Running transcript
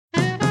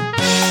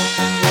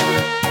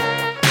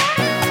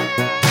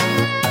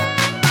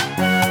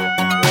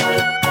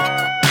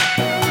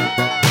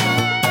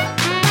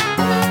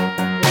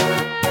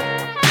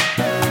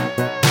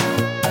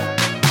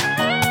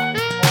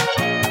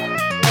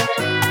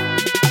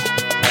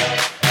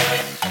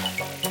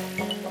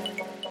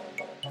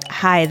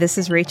Hi, this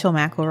is Rachel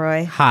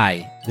McElroy.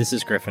 Hi, this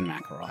is Griffin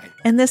McElroy.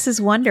 And this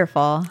is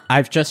wonderful.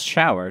 I've just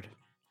showered.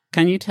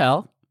 Can you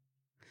tell?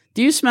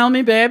 Do you smell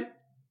me, babe?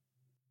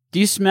 Do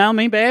you smell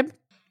me, babe?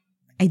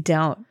 I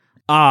don't.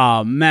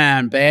 Oh,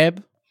 man, babe.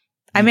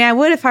 I mean, I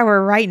would if I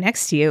were right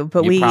next to you,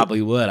 but You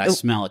probably would. I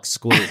smell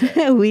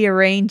exquisite. we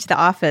arranged the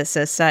office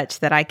as such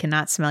that I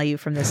cannot smell you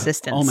from this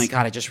distance. Oh, my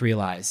God, I just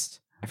realized.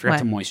 I forgot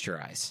to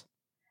moisturize.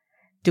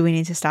 Do we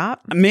need to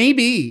stop?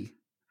 Maybe.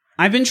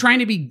 I've been trying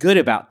to be good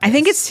about this. I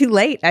think it's too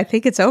late. I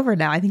think it's over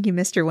now. I think you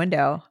missed your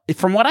window.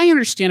 From what I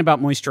understand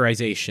about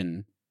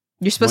moisturization,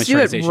 you're supposed to do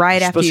it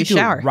right after you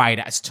shower. Right,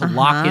 as to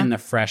lock in the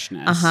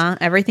freshness.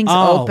 Everything's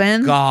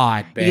open. Oh,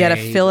 God, babe. You got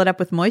to fill it up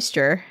with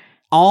moisture.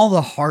 All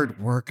the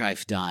hard work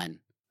I've done.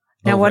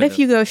 Now, what if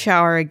you go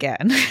shower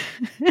again?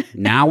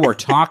 Now we're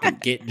talking.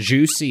 Get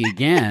juicy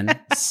again.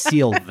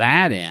 Seal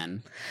that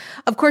in.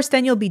 Of course,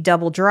 then you'll be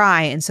double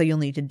dry, and so you'll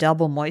need to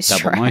double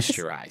moisturize. Double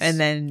moisturize. And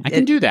then I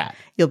can do that.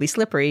 You'll be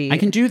slippery. I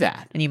can do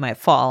that. And you might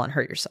fall and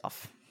hurt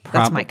yourself. Probably.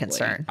 That's my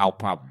concern. I'll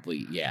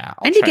probably, yeah.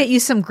 I need to get you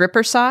some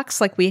gripper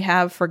socks like we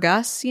have for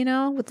Gus, you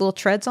know, with little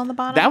treads on the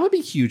bottom. That would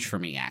be huge for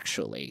me,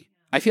 actually.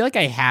 I feel like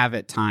I have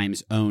at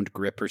times owned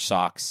gripper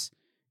socks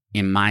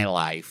in my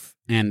life,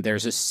 and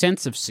there's a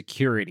sense of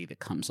security that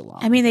comes along.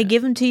 I mean, they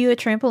give them to you at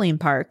trampoline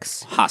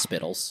parks.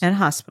 Hospitals. And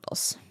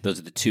hospitals. Those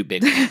are the two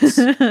big ones.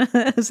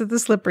 Those are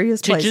the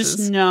slipperiest places. To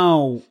just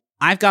know,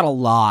 I've got a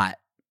lot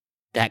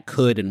that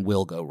could and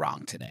will go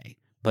wrong today.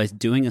 But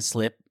doing a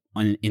slip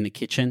in the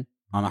kitchen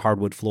on the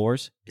hardwood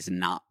floors is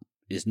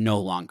no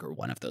longer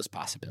one of those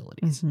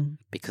possibilities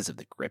because of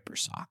the gripper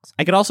socks.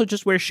 I could also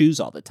just wear shoes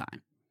all the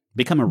time.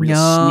 Become a real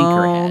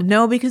sneakerhead.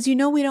 No, because you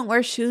know we don't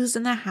wear shoes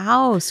in the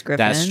house, Griffin.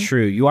 That's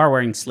true. You are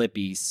wearing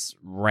slippies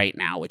right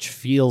now, which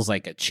feels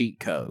like a cheat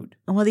code.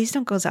 Well, these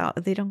don't go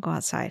out. They don't go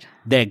outside.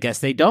 I guess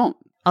they don't.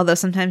 Although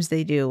sometimes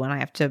they do when I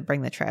have to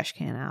bring the trash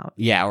can out.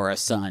 Yeah, or a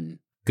son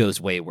goes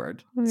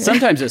wayward.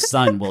 Sometimes a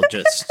son will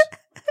just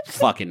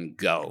fucking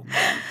go.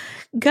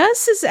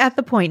 Gus is at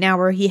the point now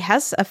where he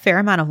has a fair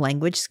amount of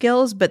language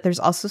skills, but there's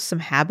also some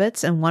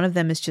habits, and one of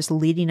them is just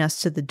leading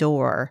us to the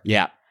door.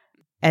 Yeah.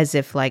 As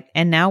if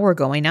and now we're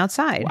going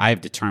outside.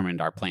 I've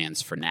determined our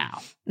plans for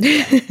now.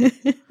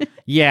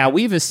 Yeah,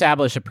 we've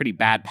established a pretty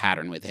bad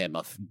pattern with him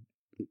of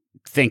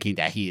thinking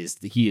that he is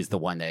the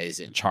one that is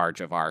in charge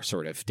of our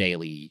sort of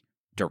daily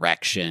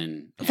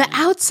direction. The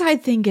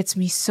outside thing gets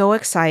me so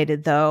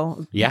excited,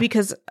 though. Yeah.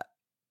 Because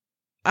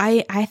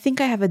I think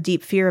I have a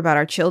deep fear about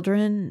our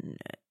children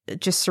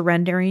just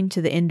surrendering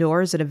to the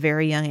indoors at a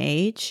very young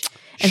age.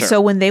 And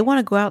so when they want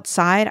to go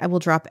outside, I will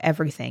drop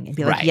everything and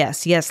be like,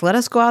 yes, let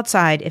us go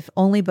outside, if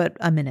only but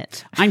a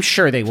minute. I'm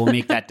sure they will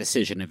make that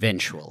decision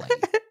eventually.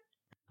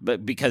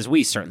 But because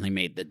we certainly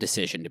made the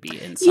decision to be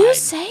inside. You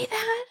say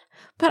that,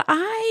 but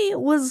I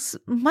was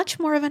much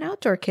more of an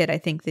outdoor kid, I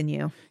think, than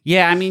you.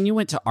 Yeah, I mean, you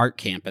went to art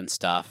camp and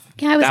stuff.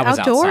 Yeah, I was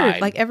outdoors.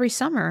 Outside. Like every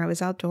summer, I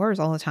was outdoors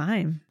all the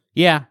time.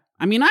 Yeah.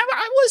 I mean,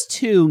 I was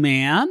too,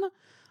 man.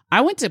 I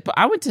went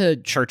to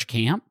church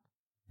camp,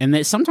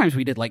 and sometimes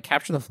we did like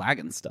capture the flag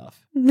and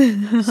stuff.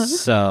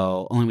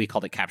 So only we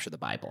called it capture the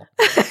Bible,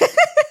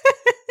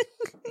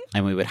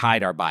 and we would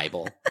hide our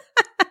Bible,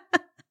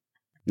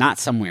 not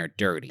somewhere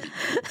dirty,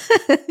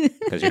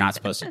 because you're not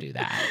supposed to do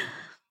that.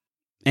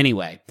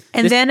 Anyway,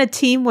 and then a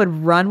team would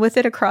run with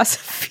it across a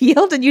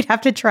field, and you'd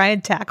have to try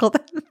and tackle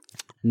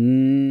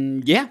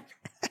them. Yeah.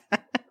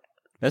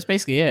 That's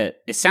basically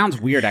it. It sounds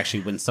weird,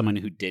 actually, when someone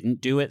who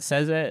didn't do it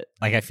says it.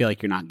 Like, I feel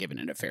like you're not giving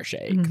it a fair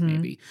shake,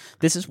 maybe.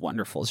 This is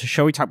wonderful. It's a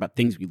show we talk about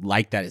things we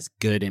like that is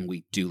good and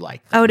we do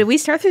like them. Oh, did we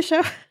start the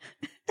show?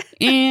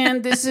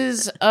 And this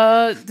is,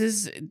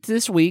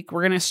 this week,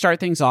 we're going to start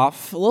things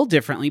off a little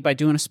differently by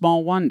doing a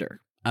small wonder.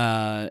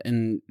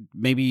 And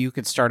maybe you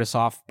could start us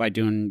off by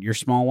doing your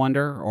small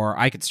wonder, or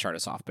I could start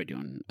us off by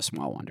doing a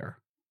small wonder.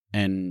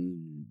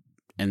 And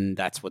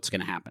that's what's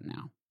going to happen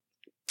now.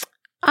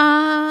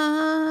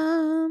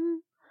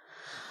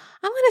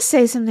 I'm going to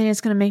say something that's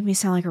going to make me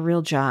sound like a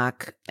real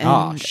jock.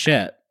 Oh,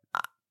 shit.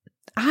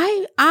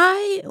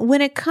 I,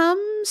 when it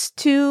comes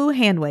to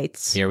hand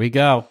weights. Here we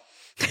go.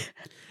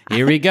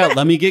 Here we go.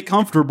 Let me get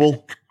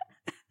comfortable.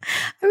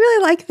 I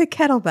really like the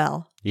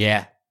kettlebell.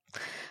 Yeah.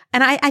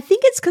 And I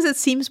think it's because it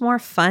seems more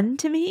fun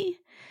to me.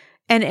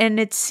 And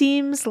it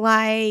seems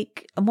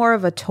like more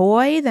of a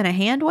toy than a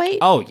hand weight.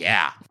 Oh,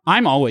 yeah.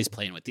 I'm always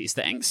playing with these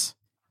things.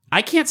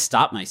 I can't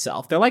stop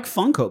myself. They're like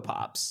Funko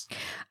Pops.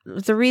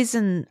 The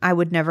reason I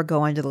would never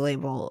go under the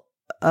label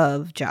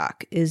of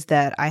jock is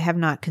that I have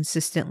not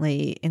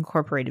consistently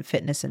incorporated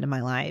fitness into my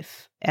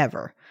life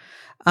ever.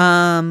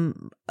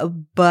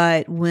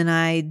 But when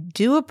I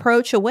do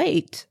approach a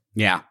weight,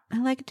 yeah, I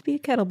like it to be a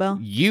kettlebell.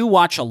 You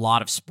watch a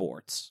lot of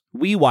sports.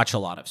 We watch a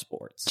lot of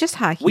sports. Just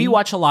hockey. We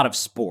watch a lot of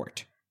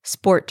sport.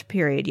 Sport,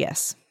 period,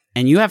 yes.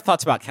 And you have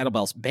thoughts about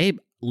kettlebells. Babe,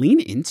 lean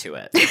into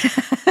it.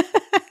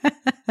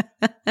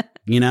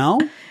 You know?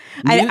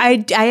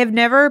 I have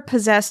never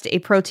possessed a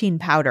protein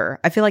powder.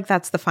 I feel like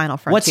that's the final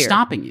frontier. What's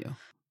stopping you?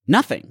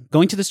 Nothing.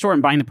 Going to the store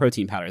and buying the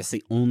protein powder is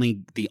the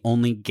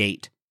only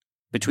gate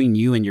between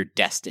you and your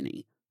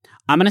destiny.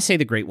 I'm going to say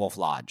the Great Wolf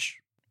Lodge.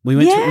 We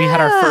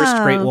had our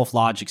first Great Wolf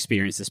Lodge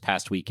experience this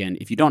past weekend.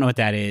 If you don't know what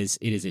that is,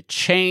 it is a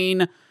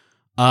chain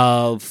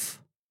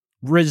of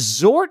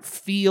resort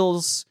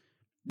feels.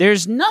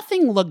 There's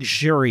nothing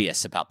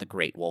luxurious about the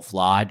Great Wolf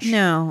Lodge.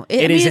 No.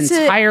 It is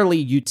entirely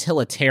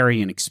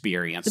utilitarian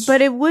experience.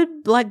 But it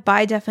would, like,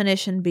 by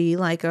definition, be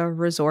like a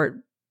resort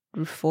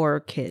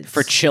for kids.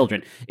 For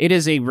children. It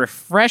is a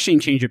refreshing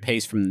change of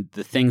pace from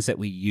the things that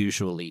we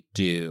usually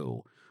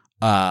do,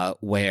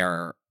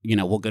 where, you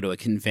know, we'll go to a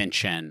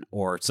convention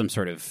or some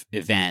sort of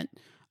event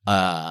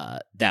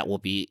that will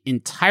be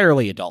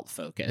entirely adult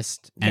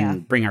focused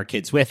and bring our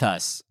kids with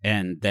us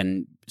and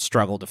then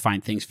struggle to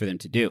find things for them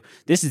to do.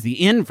 This is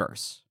the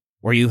inverse,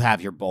 where you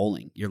have your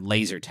bowling, your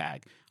laser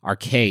tag,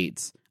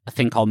 arcades, a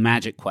thing called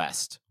Magic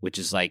Quest, which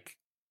is like,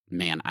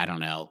 man, I don't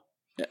know,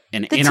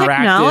 an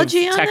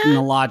interactive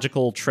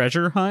technological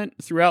treasure hunt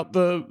throughout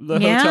the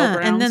hotel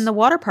grounds. And then the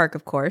water park,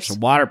 of course. The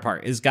water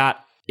park has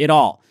got it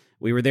all.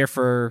 We were there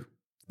for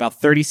about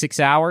 36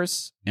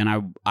 hours,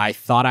 and I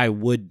thought I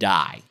would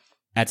die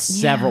at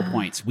several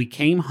points. We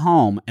came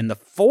home, and the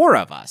four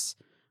of us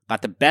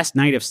got the best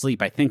night of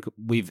sleep I think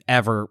we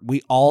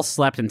all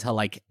slept until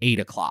like 8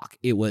 o'clock.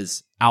 It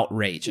was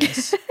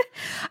outrageous.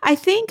 I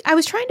think I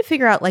was trying to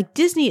figure out, like,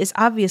 Disney is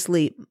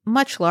obviously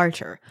much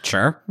larger.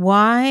 Sure.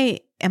 Why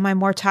am I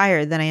more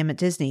tired than I am at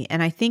Disney?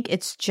 And I think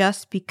it's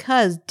just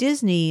because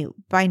Disney,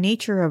 by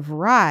nature of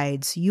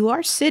rides, you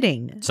are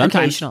sitting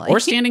occasionally. Or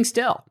standing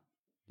still.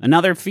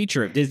 Another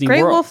feature of Disney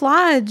World. Great Wolf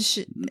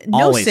Lodge,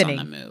 no always sitting.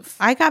 On the move.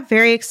 I got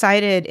very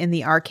excited in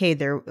the arcade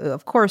there.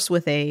 Of course,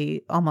 with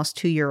a almost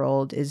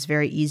 2-year-old, it's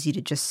very easy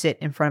to just sit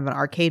in front of an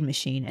arcade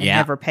machine and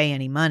never pay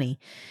any money.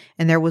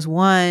 And there was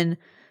one,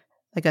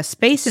 like a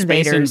Space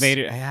Invaders.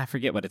 I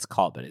forget what it's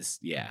called, but it's,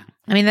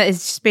 I mean,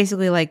 it's just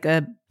basically like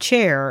a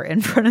chair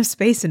in front of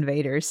Space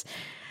Invaders.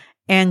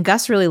 And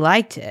Gus really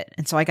liked it.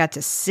 And so I got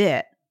to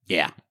sit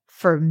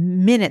for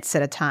minutes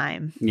at a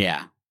time.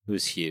 Yeah. It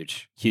was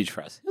huge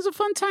for us. It was a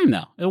fun time,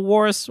 though. It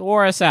wore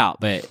us out,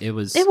 but it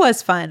was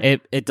fun.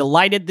 It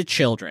delighted the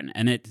children,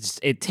 and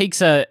it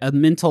takes a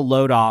mental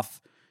load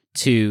off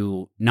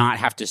to not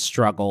have to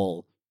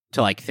struggle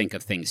to like think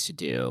of things to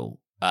do,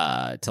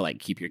 to like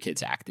keep your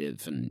kids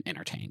active and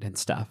entertained and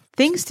stuff.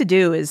 Things to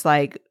do is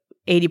like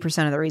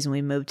 80% of the reason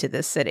we moved to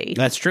this city.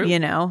 That's true. You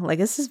know, like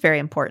this is very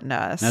important to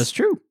us. That's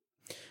true.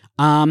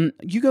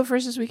 You go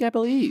first this week, I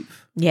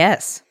believe.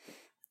 Yes.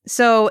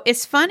 So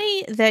it's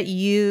funny that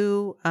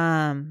you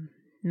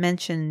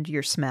mentioned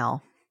your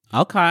smell.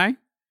 Okay.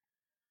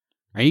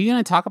 Are you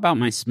going to talk about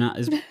my smell?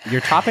 Is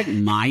your topic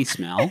my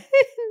smell?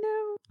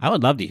 No. I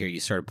would love to hear you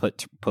sort of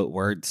put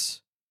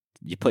words.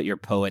 You put your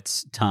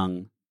poet's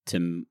tongue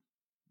to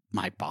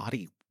my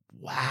body.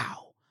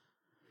 Wow.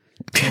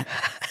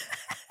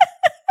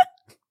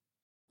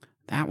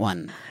 That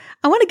one.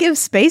 I want to give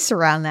space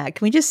around that.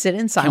 Can we just sit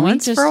in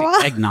silence for a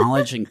while?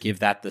 Acknowledge and give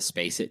that the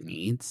space it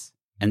needs?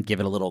 And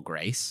give it a little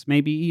grace,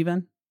 maybe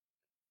even.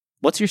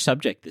 What's your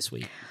subject this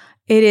week?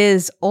 It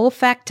is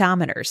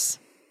olfactometers.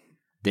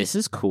 This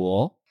is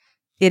cool.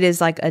 It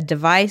is like a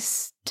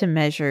device to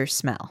measure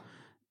smell.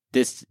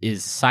 This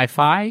is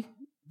sci-fi?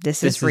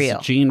 This is real.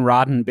 Is Gene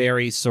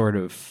Roddenberry sort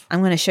of... I'm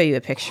going to show you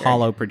a picture.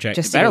 Hollow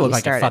projector. It better look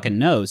like a fucking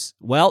nose.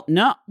 Well,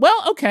 no.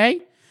 Well,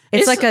 okay.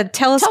 It's like a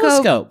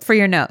telescope for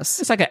your nose.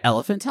 It's like an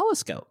elephant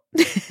telescope.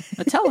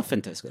 A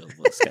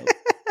telephantoscope.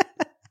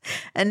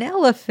 An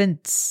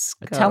elephant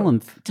scope.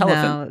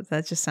 No,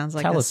 that just sounds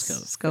like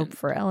telescope. A scope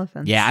for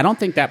elephants. Yeah, I don't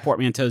think that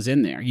portmanteau's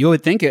in there. You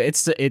would think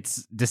it's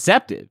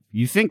deceptive.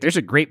 You think there's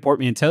a great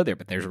portmanteau there,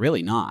 but there's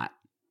really not.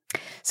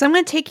 So I'm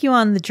going to take you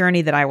on the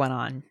journey that I went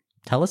on.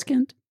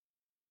 Teleskinned?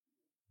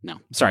 No.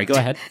 Sorry, go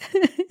ahead.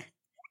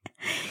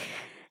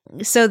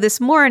 So this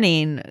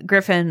morning,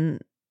 Griffin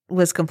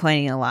was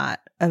complaining a lot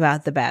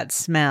about the bad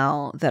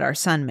smell that our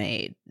son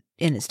made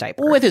in his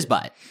diaper. With his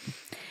butt.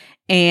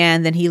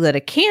 And then he lit a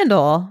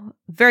candle,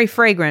 very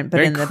fragrant, but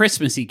very in the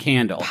Christmassy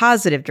candle.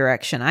 Positive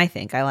direction, I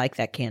think. I like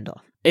that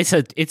candle. It's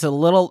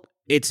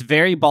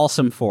very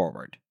balsam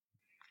forward,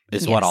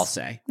 is what I'll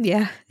say.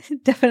 Yeah,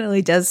 it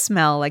definitely does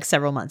smell like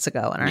several months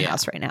ago in our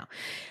house right now.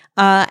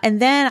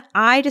 And then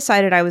I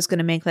decided I was going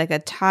to make like a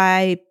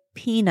Thai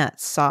peanut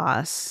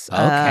sauce,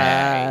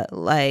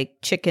 like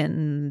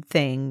chicken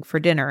thing for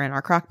dinner in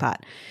our crock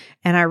pot.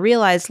 And I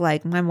realized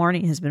like my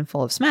morning has been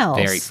full of smells.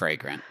 Very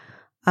fragrant.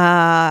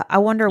 I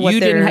wonder what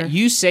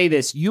you say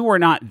this. You were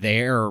not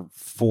there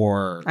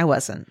for. I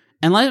wasn't.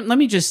 And let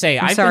me just say,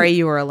 I'm sorry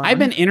you were alone. I've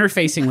been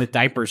interfacing with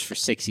diapers for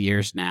 6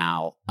 years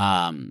now.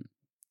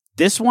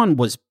 This one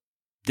was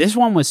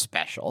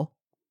special.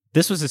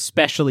 This was a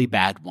especially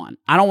bad one.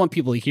 I don't want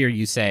people to hear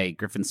you say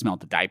Griffin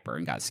smelled the diaper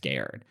and got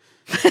scared.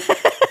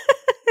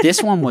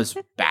 This one was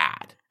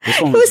bad.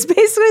 It was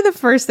basically the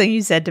first thing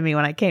you said to me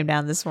when I came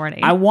down this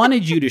morning. I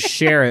wanted you to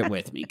share it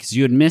with me because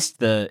you had missed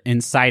the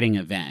inciting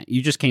event.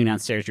 You just came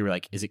downstairs. You were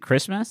like, is it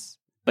Christmas?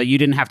 But you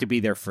didn't have to be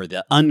there for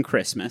the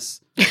un-Christmas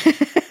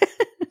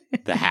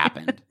that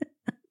happened.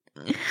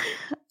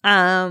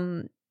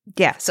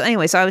 Yeah. So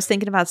anyway, I was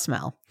thinking about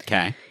smell.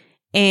 Okay.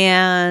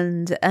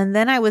 And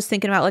then I was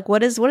thinking about like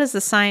what is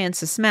the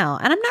science of smell?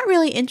 And I'm not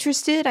really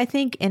interested, I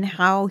think, in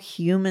how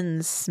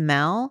humans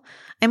smell.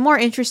 I'm more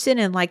interested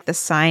in like the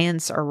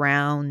science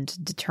around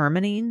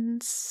determining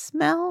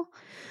smell,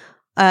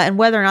 and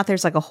whether or not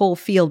there's like a whole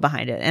field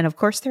behind it. And of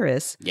course there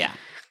is. Yeah.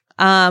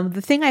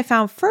 The thing I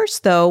found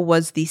first though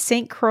was the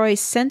St. Croix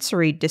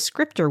Sensory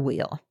Descriptor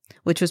Wheel,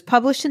 which was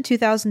published in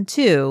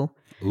 2002.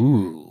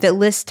 Ooh. That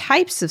lists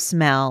types of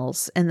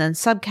smells and then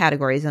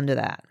subcategories under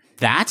that.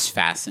 That's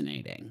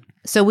fascinating.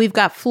 So we've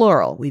got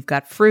floral, we've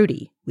got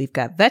fruity, we've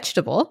got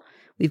vegetable,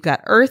 we've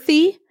got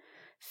earthy,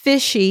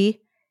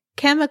 fishy,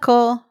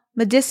 chemical,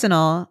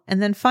 medicinal,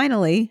 and then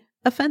finally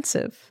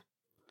offensive.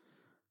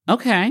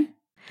 Okay.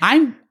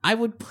 I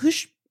would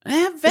push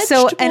vegetables.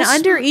 So, and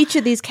under each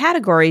of these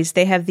categories,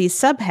 they have these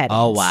subheadings.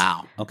 Oh,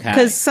 wow. Okay.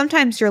 Because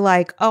sometimes you're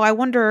like, oh, I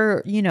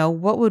wonder,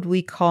 what would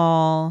we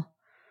call,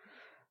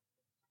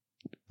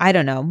 I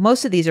don't know.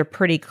 Most of these are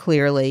pretty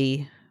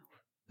clearly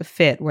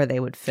fit where they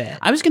would fit.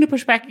 I was going to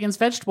push back against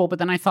vegetable, but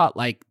then I thought,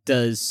 like,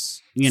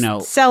 does,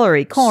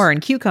 celery, corn,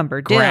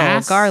 cucumber,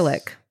 dill,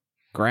 garlic.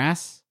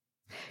 Grass,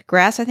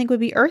 I think, would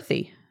be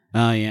earthy.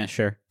 Oh, yeah,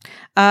 sure.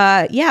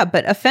 Yeah,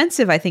 but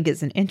offensive, I think,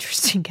 is an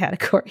interesting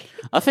category.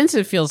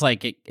 Offensive feels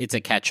like it's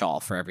a catch-all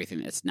for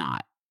everything that's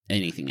not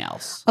anything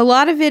else. A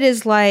lot of it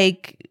is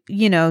like,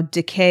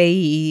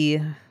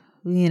 decay,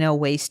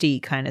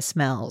 wasty kind of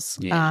smells.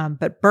 Yeah.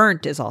 But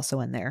burnt is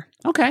also in there.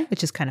 Okay.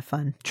 Which is kind of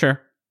fun.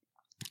 Sure.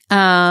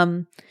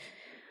 And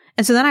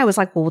so then I was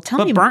like, well,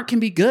 tell me. But burnt can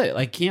be good.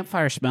 Like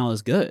campfire smell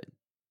is good.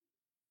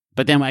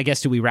 But then I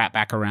guess do we wrap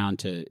back around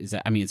to,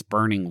 it's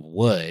burning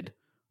wood.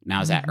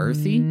 Now is that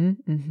earthy?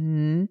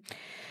 Mm-hmm.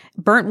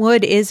 Burnt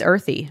wood is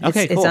earthy.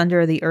 Okay, cool. It's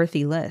under the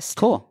earthy list.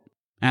 Cool.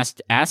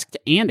 Asked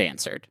and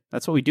answered.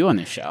 That's what we do on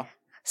this show.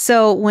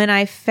 So when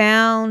I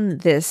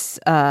found this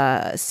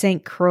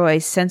St. Croix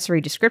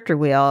Sensory Descriptor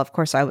Wheel, of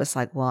course, I was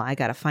like, well, I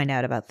got to find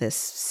out about this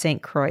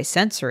St. Croix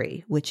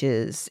Sensory, which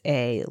is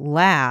a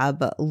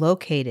lab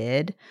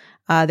located.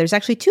 There's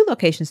actually 2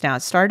 locations now.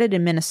 It started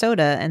in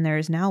Minnesota, and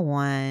there's now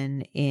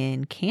one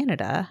in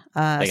Canada.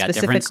 They got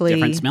specifically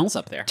different smells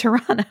up there.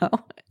 Toronto.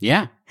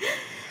 Yeah.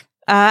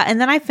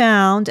 And then I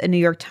found a New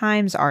York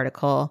Times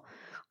article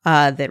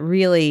that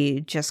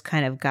really just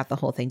kind of got the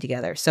whole thing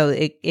together. So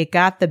it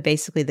got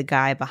basically the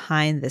guy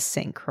behind this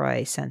St.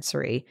 Croix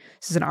Sensory.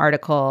 This is an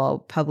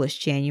article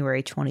published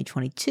January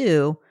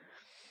 2022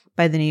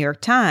 by the New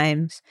York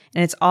Times,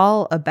 and it's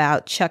all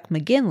about Chuck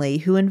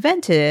McGinley, who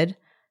invented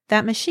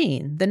that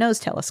machine, the nose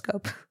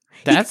telescope.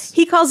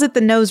 He calls it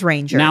the Nose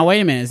Ranger. Now wait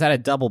a minute, is that a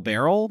double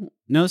barrel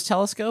nose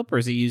telescope, or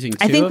is he using 2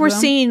 I think of we're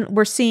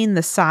them? seeing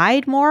the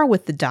side more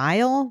with the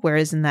dial,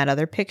 whereas in that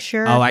other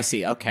picture, oh, I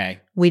see. Okay,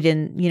 we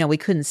didn't, we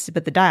couldn't see,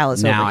 but the dial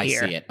is now over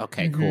here. I see it.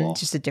 Okay, cool.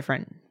 Just a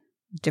different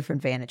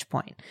vantage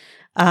point.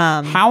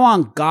 How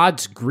on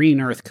God's green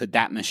earth could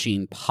that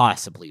machine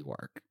possibly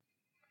work?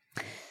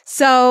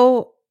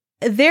 So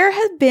there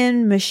have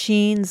been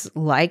machines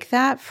like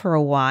that for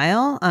a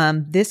while.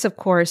 This, of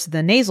course,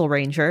 the Nasal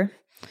Ranger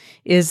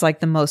is like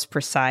the most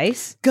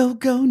precise. Go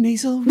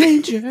Nasal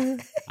Ranger.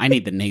 I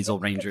need the Nasal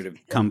Ranger to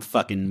come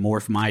fucking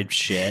morph my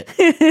shit.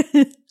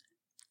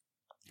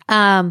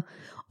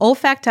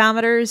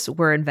 Olfactometers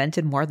were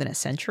invented more than a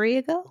century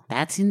ago.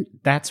 That's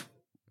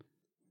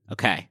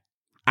okay.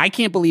 I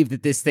can't believe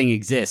that this thing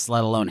exists,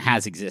 let alone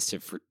has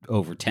existed for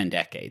over 10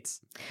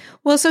 decades.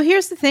 Well, so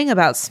here's the thing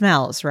about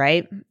smells,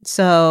 right?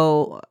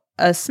 So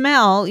a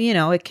smell,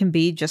 it can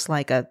be just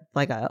like a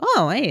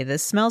oh, hey,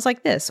 this smells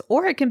like this,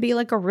 or it can be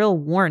like a real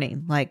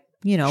warning, like,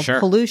 Sure.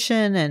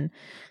 pollution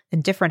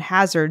and different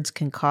hazards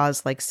can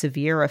cause like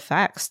severe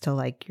effects to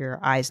like your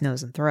eyes,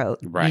 nose, and throat,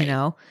 right?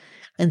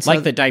 And so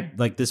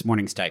like this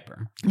morning's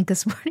diaper,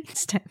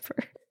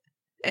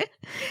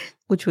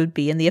 which would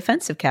be in the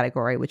offensive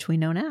category, which we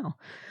know now.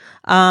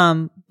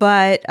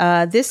 But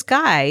this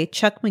guy,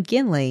 Chuck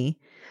McGinley,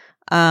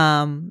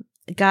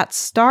 got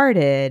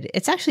started.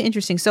 It's actually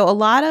interesting. So a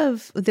lot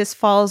of this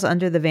falls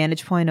under the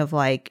vantage point of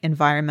like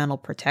environmental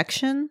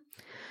protection.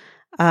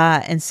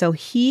 And so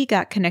he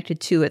got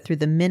connected to it through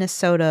the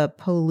Minnesota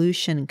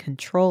Pollution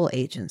Control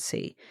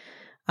Agency.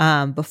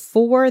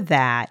 Before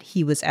that,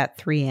 he was at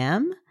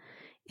 3M,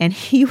 and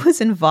he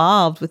was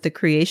involved with the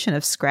creation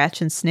of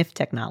scratch and sniff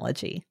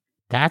technology.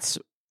 That's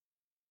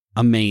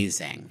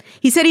amazing.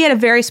 He said he had a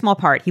very small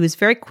part. He was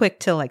very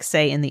quick to like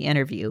say in the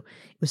interview,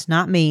 it was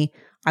not me.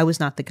 I was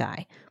not the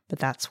guy, but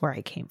that's where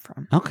I came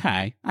from.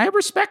 Okay. I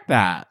respect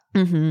that.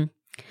 Mm-hmm.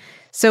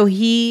 So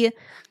he,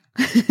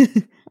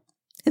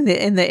 in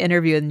the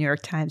interview in the New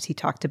York Times, he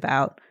talked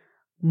about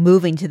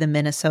moving to the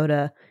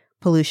Minnesota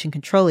Pollution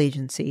Control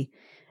Agency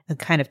and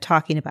kind of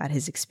talking about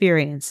his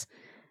experience.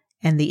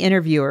 And the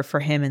interviewer for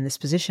him in this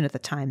position at the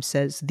time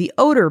says, the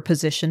odor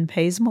position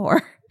pays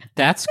more.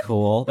 That's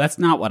cool. That's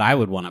not what I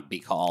would want to be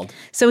called.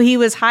 So he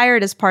was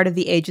hired as part of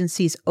the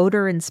agency's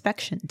odor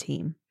inspection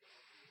team.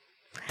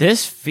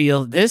 This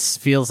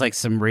feels like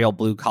some real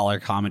blue collar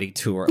comedy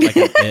tour, like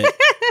a bit.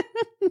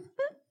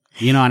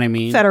 You know what I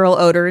mean? Federal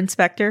odor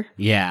inspector.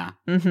 Yeah.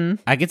 Mm-hmm.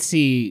 I could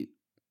see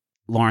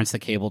Lawrence the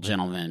Cable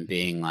Gentleman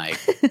being like,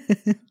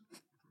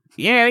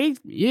 yeah,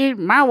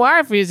 my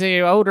wife is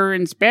a odor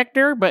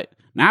inspector, but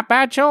not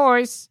by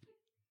choice.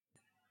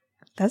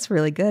 That's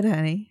really good,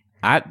 honey.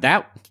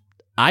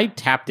 I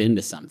tapped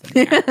into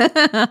something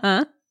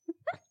there.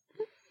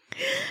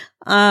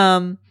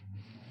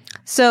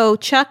 So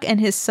Chuck and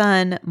his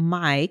son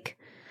Mike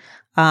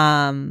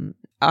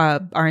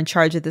are in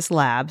charge of this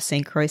lab,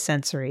 St. Croix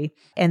Sensory,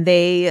 and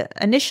they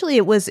initially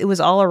it was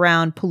all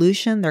around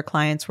pollution. Their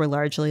clients were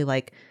largely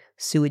like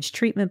sewage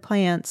treatment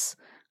plants,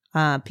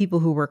 people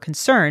who were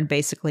concerned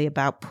basically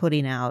about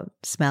putting out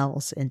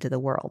smells into the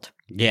world.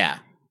 Yeah,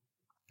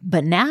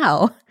 but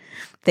now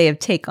they have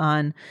taken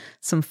on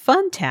some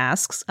fun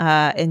tasks,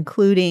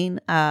 including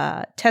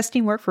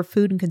testing work for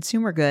food and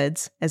consumer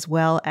goods, as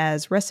well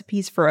as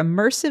recipes for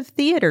immersive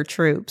theater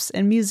troupes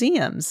and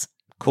museums.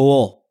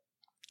 Cool.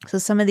 So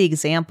some of the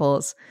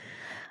examples,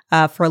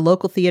 for a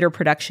local theater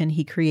production,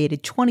 he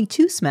created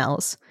 22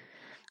 smells,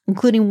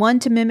 including one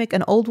to mimic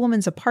an old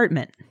woman's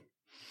apartment.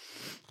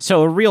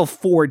 So a real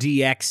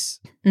 4DX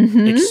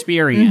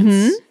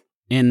experience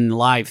in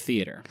live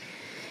theater.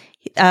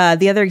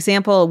 The other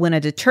example, when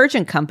a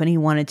detergent company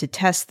wanted to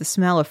test the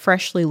smell of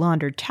freshly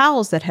laundered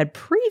towels that had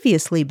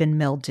previously been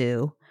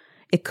mildew,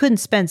 it couldn't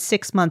spend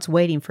 6 months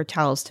waiting for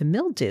towels to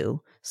mildew,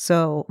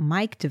 so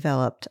Mike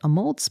developed a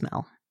mold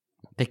smell.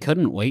 They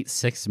couldn't wait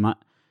 6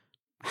 months.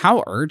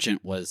 How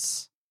urgent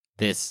was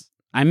this?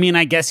 I mean,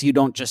 I guess you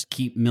don't just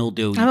keep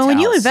mildew. I mean, when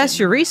you invest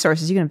your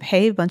resources, you're going to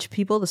pay a bunch of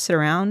people to sit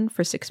around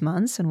for 6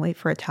 months and wait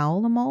for a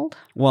towel to mold?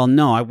 Well,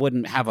 no, I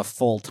wouldn't have a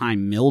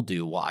full-time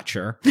mildew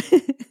watcher.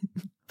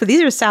 But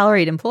these are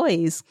salaried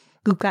employees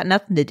who've got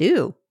nothing to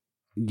do.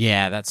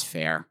 Yeah, that's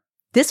fair.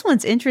 This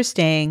one's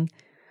interesting.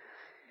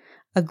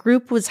 A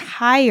group was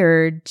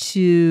hired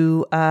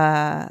to,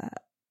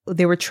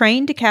 they were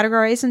trained to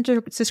categorize and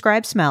to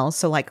describe smells.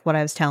 So like what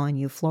I was telling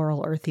you,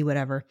 floral, earthy,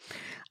 whatever.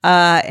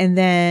 And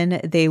then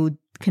they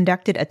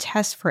conducted a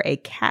test for a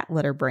cat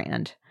litter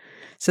brand.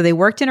 So they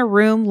worked in a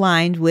room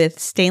lined with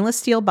stainless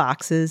steel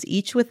boxes,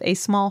 each with a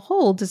small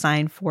hole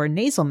designed for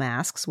nasal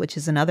masks, which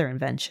is another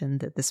invention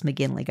that this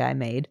McGinley guy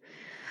made.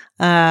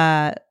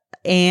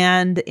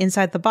 And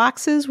inside the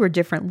boxes were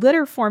different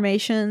litter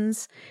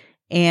formations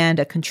and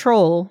a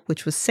control,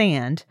 which was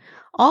sand,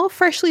 all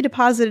freshly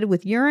deposited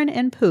with urine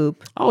and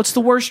poop. Oh, it's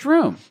the worst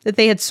room. That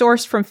they had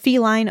sourced from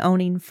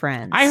feline-owning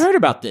friends. I heard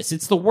about this.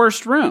 It's the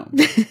worst room.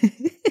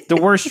 The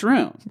worst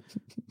room.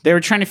 They were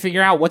trying to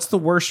figure out what's the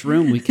worst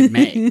room we could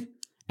make.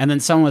 And then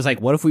someone was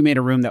like, what if we made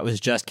a room that was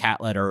just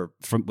cat litter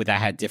that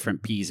had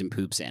different pees and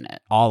poops in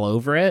it all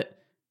over it?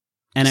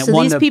 And it won the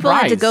prize. So these people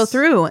had to go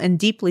through and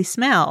deeply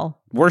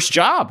smell. Worst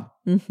job.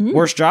 Mm-hmm.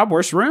 Worst job,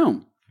 worst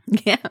room.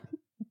 Yeah.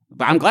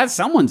 But I'm glad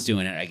someone's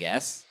doing it, I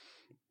guess.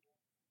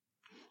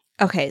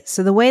 Okay,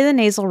 so the way the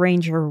Nasal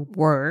Ranger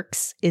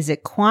works is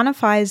it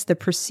quantifies the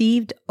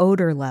perceived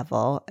odor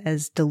level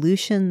as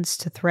dilutions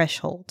to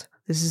threshold.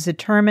 This is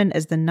determined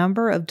as the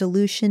number of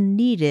dilution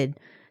needed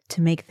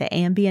to make the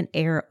ambient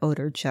air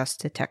odor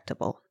just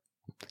detectable.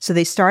 So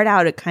they start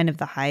out at kind of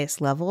the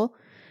highest level,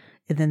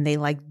 and then they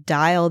like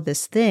dial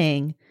this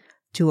thing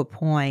to a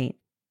point,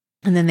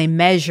 and then they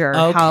measure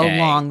how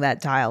long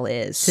that dial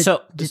is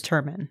to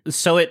determine.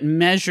 So it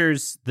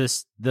measures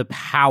the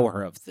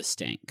power of the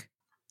stink.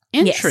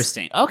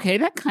 Interesting. Yes. Okay,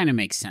 that kind of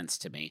makes sense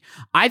to me.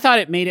 I thought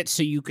it made it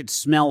so you could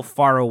smell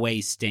far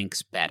away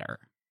stinks better.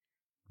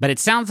 But it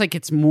sounds like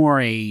it's more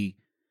a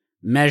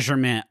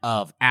measurement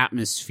of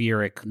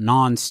atmospheric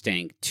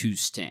non-stink to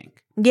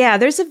stink. Yeah,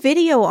 there's a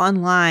video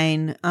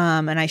online,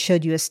 and I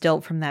showed you a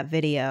still from that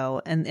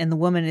video, and the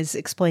woman is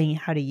explaining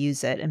how to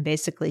use it. And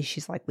basically,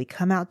 she's like, we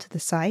come out to the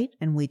site,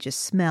 and we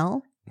just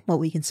smell what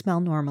we can smell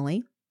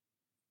normally.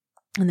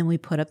 And then we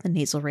put up the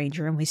Nasal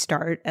Ranger, and we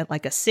start at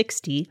like a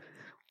 60,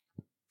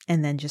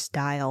 and then just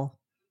dial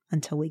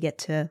until we get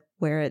to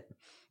where it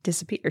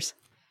disappears.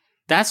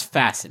 That's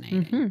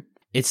fascinating. Mm-hmm.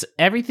 It's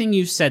everything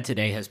you've said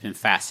today has been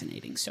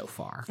fascinating so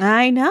far.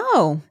 I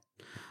know.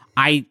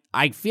 I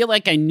feel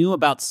like I knew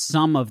about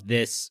some of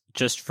this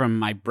just from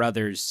my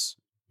brother's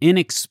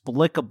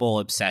inexplicable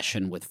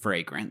obsession with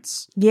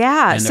fragrance.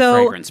 Yeah. And the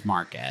fragrance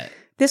market.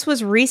 This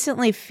was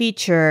recently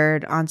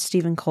featured on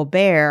Stephen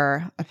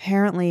Colbert.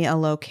 Apparently a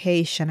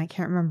location, I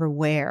can't remember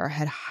where,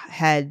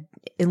 had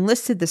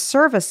enlisted the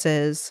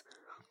services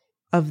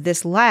of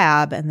this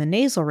lab and the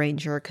Nasal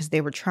Ranger because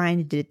they were trying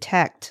to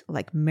detect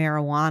like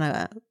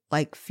marijuana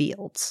like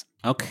fields.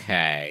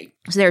 Okay.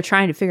 So they were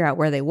trying to figure out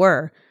where they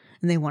were,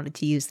 and they wanted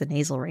to use the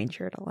Nasal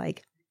Ranger to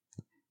like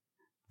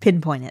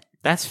pinpoint it.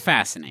 That's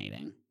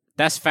fascinating.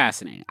 That's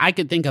fascinating. I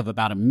could think of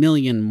about 1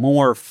 million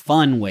more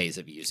fun ways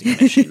of using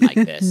a machine like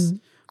this,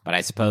 but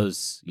I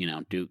suppose,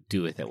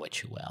 do with it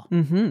what you will.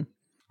 Mm-hmm.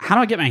 How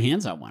do I get my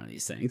hands on one of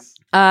these things?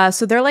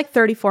 So they're like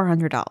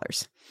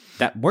 $3,400.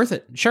 That worth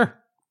it? Sure.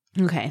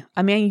 Okay.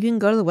 I mean, you can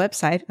go to the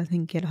website, I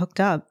think, get hooked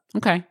up.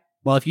 Okay.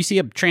 Well, if you see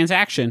a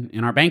transaction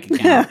in our bank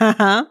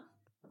account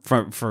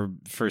for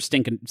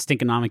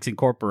Stinkonomics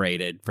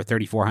Incorporated for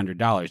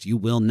 $3,400, you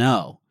will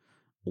know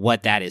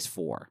what that is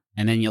for.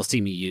 And then you'll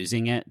see me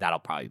using it. That'll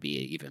probably be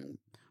an even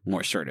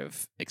more sort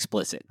of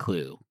explicit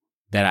clue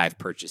that I've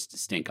purchased a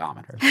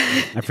stinkometer.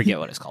 I forget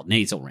what it's called.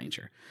 Nasal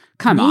Ranger.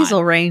 Come on.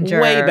 Nasal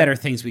Ranger. Way better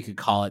things we could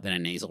call it than a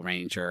Nasal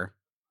Ranger.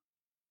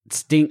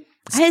 Stink.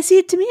 I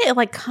see. To me, it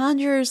like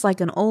conjures like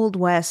an Old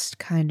West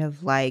kind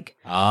of like.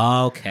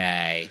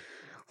 Okay.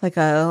 Like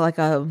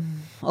a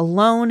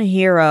lone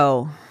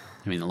hero.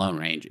 I mean, the Lone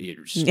Ranger.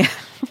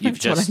 You've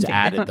just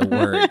added the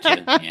word.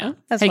 Yeah.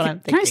 That's what I'm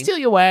thinking. Can I steal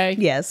you away?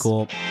 Yes.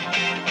 Cool.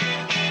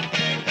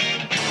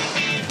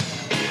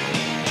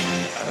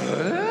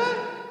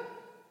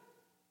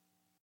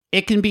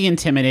 It can be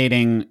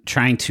intimidating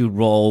trying to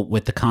roll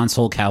with the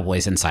console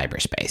cowboys in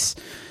cyberspace.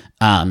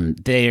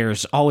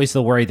 There's always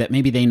the worry that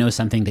maybe they know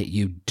something that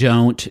you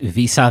don't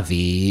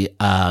vis-a-vis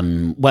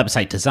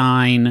website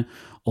design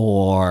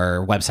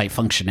or website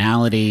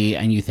functionality,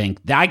 and you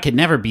think that I could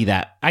never be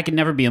that. I could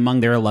never be among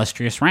their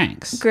illustrious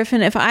ranks.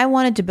 Griffin, if I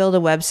wanted to build a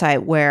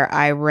website where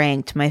I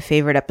ranked my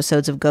favorite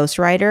episodes of Ghost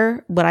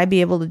Rider, would I be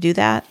able to do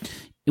that?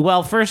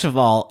 Well, first of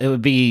all, it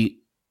would be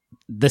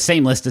the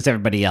same list as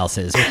everybody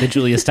else's with the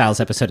Julia Stiles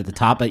episode at the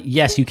top. But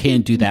yes, you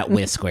can do that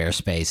with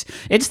Squarespace.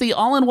 It's the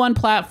all-in-one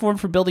platform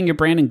for building your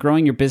brand and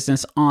growing your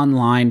business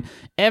online.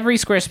 Every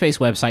Squarespace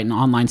website and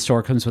online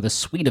store comes with a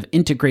suite of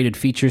integrated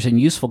features and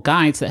useful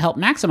guides that help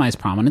maximize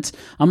prominence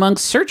among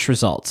search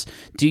results.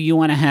 Do you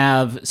want to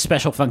have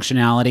special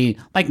functionality,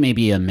 like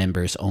maybe a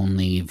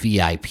members-only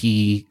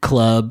VIP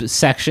club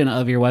section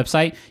of your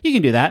website? You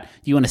can do that.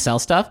 Do you want to sell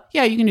stuff?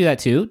 Yeah, you can do that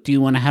too. Do you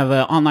want to have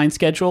an online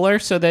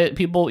scheduler so that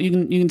people you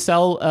can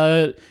sell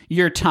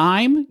your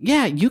time?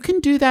 Yeah, you can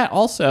do that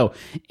also.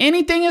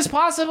 Anything is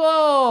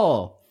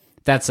possible.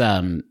 That's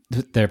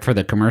for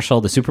the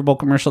commercial, the Super Bowl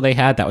commercial they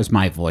had. That was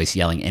my voice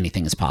yelling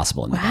anything is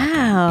possible in the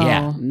background.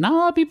 Yeah, not a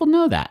lot of people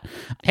know that.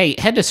 Hey,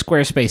 head to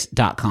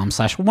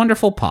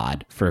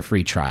squarespace.com/wonderfulpod for a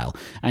free trial.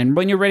 And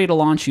when you're ready to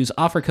launch, use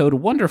offer code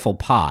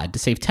WonderfulPod to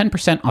save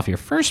 10% off your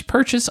first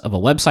purchase of a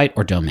website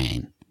or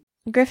domain.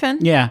 Griffin?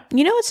 Yeah.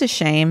 You know what's a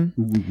shame?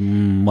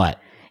 What?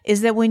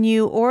 Is that when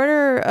you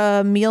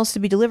order meals to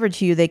be delivered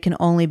to you, they can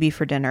only be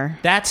for dinner.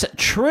 That's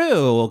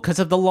true because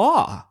of the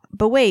law.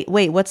 But wait,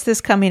 what's this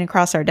coming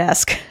across our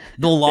desk?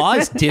 The law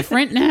is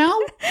different now?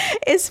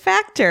 It's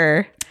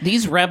Factor.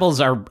 These rebels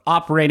are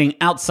operating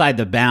outside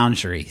the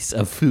boundaries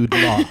of food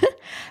law.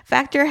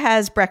 Factor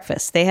has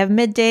breakfast. They have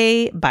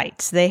midday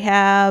bites. They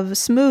have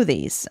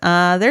smoothies.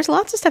 There's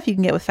lots of stuff you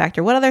can get with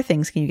Factor. What other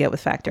things can you get with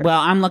Factor? Well,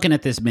 I'm looking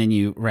at this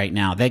menu right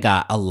now. They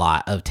got a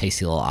lot of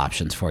tasty little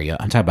options for you.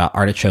 I'm talking about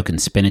artichoke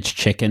and spinach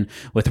chicken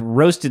with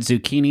roasted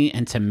zucchini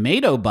and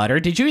tomato butter.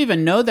 Did you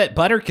even know that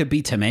butter could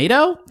be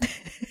tomato?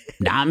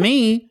 Not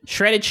me.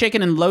 Shredded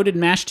chicken and loaded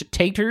mashed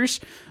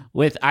taters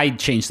with, I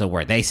changed the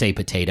word. They say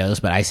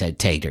potatoes, but I said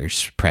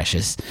taters,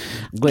 precious.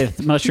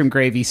 With mushroom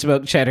gravy,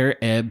 smoked cheddar,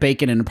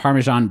 bacon, and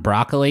Parmesan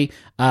broccoli.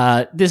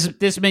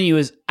 This menu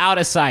is out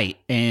of sight,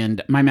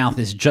 and my mouth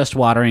is just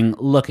watering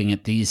looking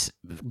at these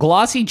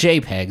glossy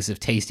JPEGs of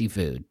tasty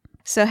food.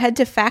 So head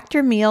to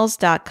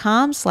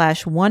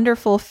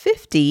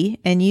factormeals.com/wonderful50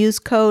 and use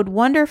code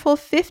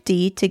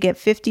wonderful50 to get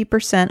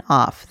 50%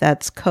 off.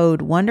 That's code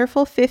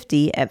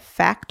wonderful50 at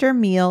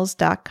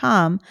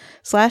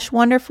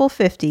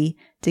factormeals.com/wonderful50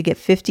 to get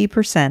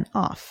 50%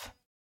 off.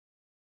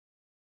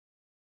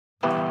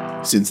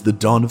 Since the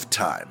dawn of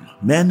time,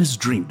 man has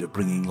dreamed of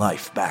bringing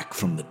life back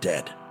from the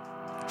dead.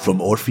 From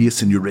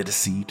Orpheus and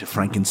Eurydice to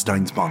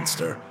Frankenstein's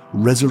monster,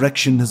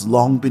 resurrection has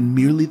long been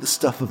merely the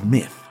stuff of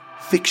myth,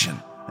 fiction,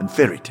 and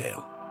fairy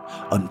tale.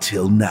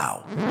 Until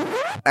now.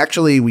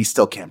 Actually, we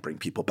still can't bring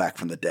people back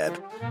from the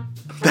dead.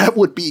 That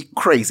would be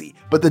crazy,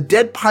 but the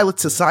Dead Pilot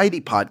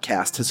Society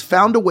podcast has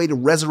found a way to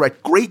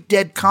resurrect great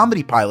dead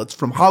comedy pilots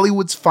from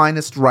Hollywood's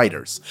finest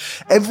writers.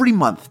 Every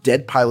month,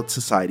 Dead Pilot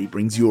Society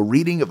brings you a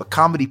reading of a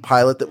comedy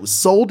pilot that was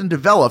sold and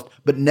developed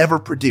but never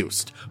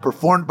produced,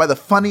 performed by the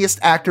funniest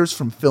actors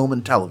from film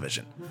and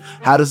television.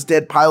 How does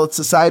Dead Pilot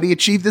Society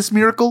achieve this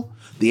miracle?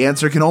 The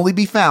answer can only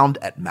be found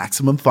at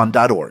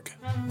MaximumFun.org.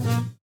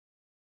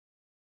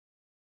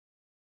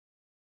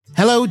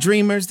 Hello,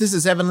 dreamers. This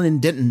is Evelyn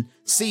Denton,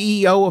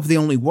 CEO of the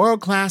only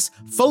world-class,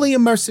 fully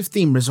immersive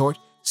theme resort,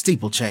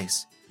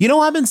 Steeplechase. You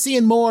know, I've been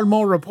seeing more and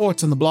more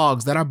reports on the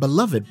blogs that our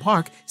beloved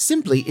park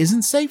simply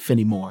isn't safe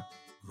anymore.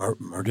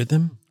 Murder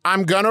them?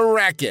 I'm gonna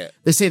wreck it.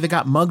 They say they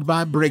got mugged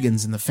by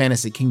brigands in the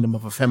fantasy kingdom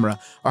of Ephemera,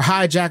 or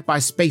hijacked by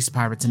space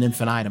pirates in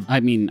Infinitum. I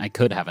mean, I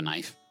could have a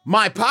knife.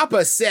 My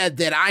papa said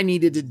that I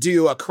needed to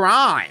do a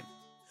crime.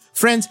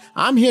 Friends,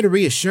 I'm here to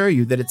reassure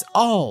you that it's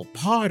all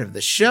part of the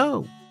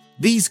show.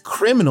 These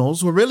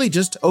criminals were really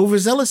just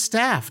overzealous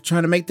staff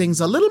trying to make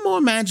things a little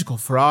more magical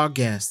for our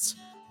guests.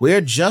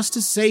 We're just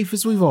as safe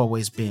as we've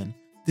always been.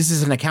 This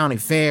isn't a county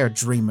fair,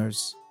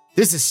 dreamers.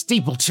 This is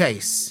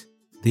Steeplechase.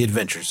 The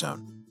Adventure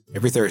Zone.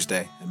 Every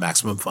Thursday at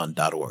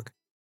MaximumFun.org.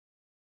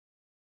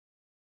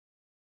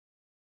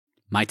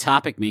 My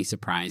topic may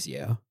surprise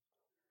you.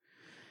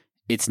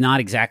 It's not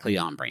exactly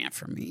on brand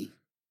for me.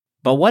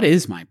 But what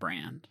is my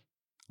brand?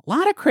 A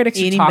lot of critics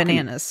eating are talking...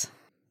 bananas.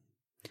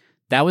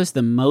 That was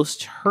the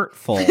most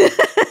hurtful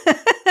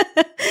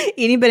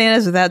Eating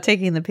bananas without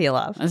taking the peel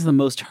off. That's the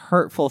most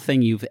hurtful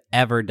thing you've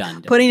ever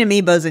done. Putting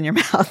amoebas in your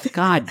mouth.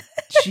 God,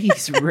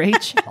 jeez,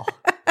 Rachel.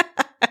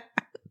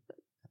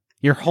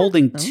 You're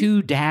holding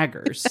 2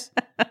 daggers,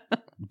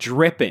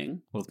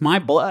 dripping with my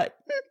blood.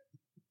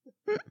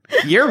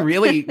 You're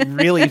really,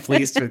 really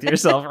pleased with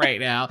yourself right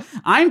now.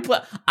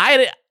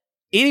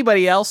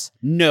 Anybody else?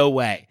 No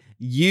way.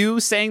 You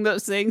saying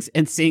those things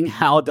and seeing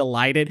how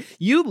delighted,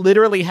 you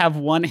literally have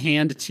one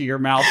hand to your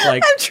mouth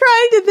like... I'm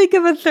trying to think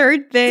of a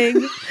third thing.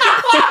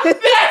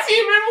 That's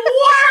even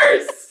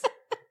worse!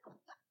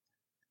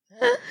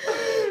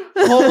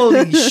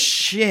 Holy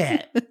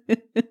shit.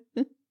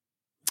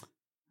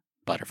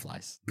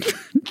 Butterflies.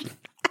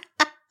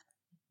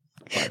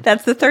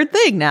 That's the third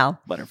thing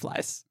now.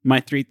 Butterflies. My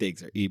 3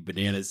 things are eat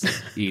bananas,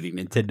 eating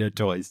Nintendo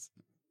toys,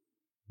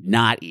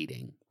 not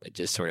eating, but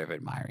just sort of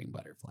admiring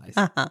butterflies.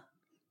 Uh-huh.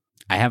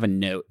 I have a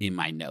note in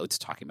my notes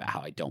talking about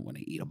how I don't want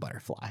to eat a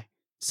butterfly.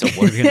 So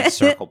we're going to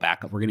circle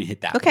back up. We're going to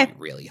hit that point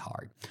really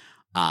hard.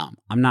 I'm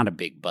not a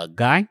big bug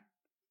guy,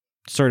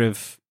 sort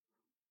of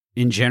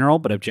in general,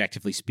 but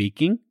objectively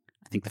speaking,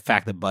 I think the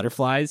fact that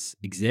butterflies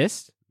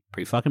exist,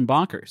 pretty fucking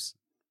bonkers.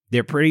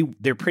 They're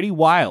pretty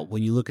wild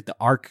when you look at the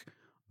arc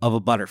of a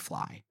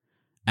butterfly.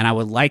 And I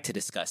would like to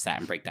discuss that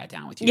and break that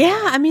down with you.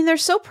 Yeah, I mean, they're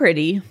so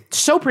pretty.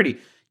 So pretty.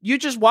 You're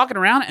just walking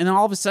around and then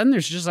all of a sudden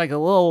there's just like a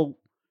little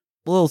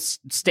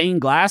stained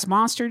glass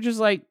monster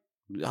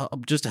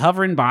just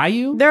hovering by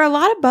you. There are a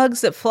lot of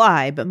bugs that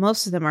fly, but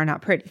most of them are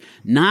not pretty.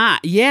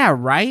 Yeah,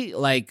 right?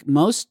 Like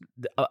most,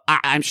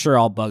 I'm sure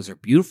all bugs are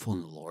beautiful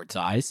in the Lord's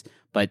eyes,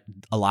 but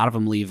a lot of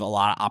them leave a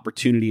lot of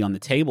opportunity on the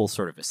table,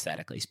 sort of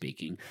aesthetically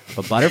speaking.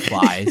 But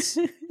butterflies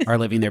are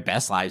living their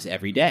best lives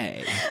every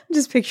day. I'm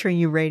just picturing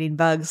you rating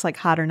bugs like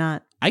hot or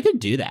not. I could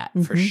do that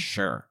for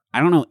sure. I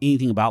don't know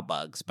anything about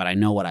bugs, but I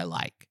know what I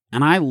like.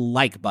 And I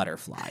like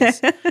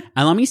butterflies.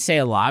 And let me say,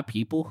 a lot of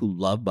people who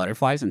love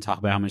butterflies and talk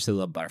about how much they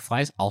love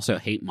butterflies also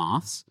hate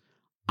moths.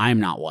 I'm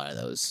not one of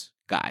those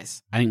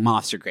guys. I think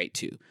moths are great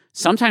too.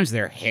 Sometimes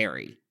they're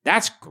hairy.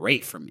 That's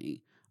great for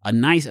me. A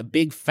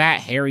big,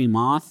 fat, hairy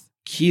moth.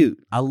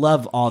 Cute. I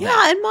love all that.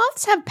 Yeah, and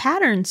moths have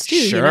patterns too,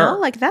 Sure. you know?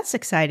 Like, that's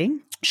exciting.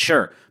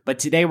 Sure. But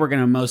today we're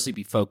going to mostly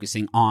be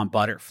focusing on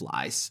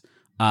butterflies.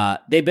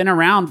 They've been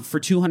around for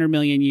 200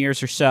 million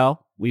years or so.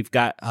 We've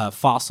got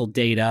fossil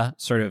data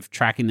sort of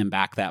tracking them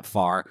back that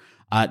far.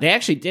 They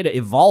actually did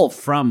evolve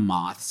from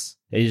moths.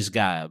 They just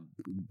got a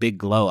big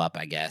glow up,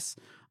 I guess.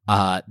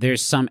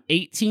 There's some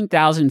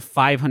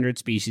 18,500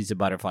 species of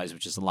butterflies,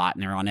 which is a lot,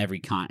 and they're on every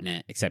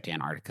continent except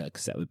Antarctica,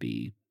 because that would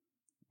be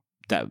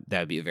a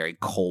very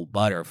cold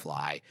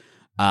butterfly.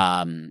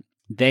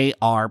 They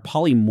are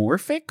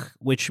polymorphic,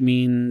 which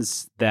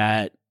means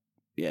that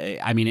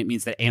it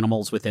means that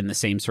animals within the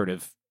same sort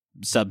of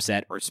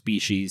subset or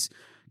species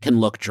can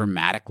look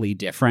dramatically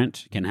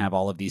different, can have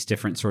all of these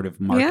different sort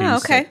of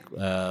markings, like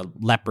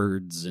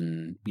leopards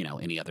and,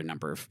 any other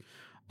number of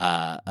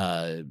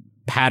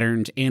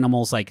patterned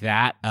animals like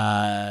that.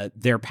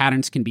 Their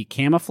patterns can be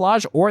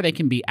camouflage or they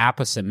can be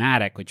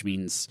aposematic, which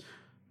means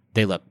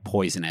they look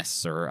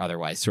poisonous or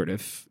otherwise sort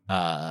of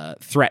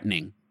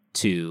threatening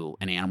to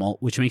an animal,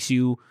 which makes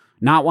you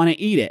not want to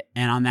eat it.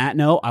 And on that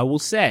note, I will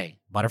say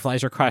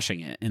butterflies are crushing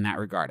it in that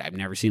regard. I've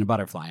never seen a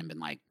butterfly and been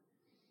like,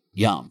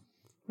 yum.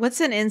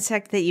 What's an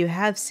insect that you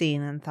have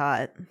seen and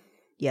thought,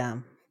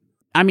 yum?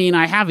 I mean,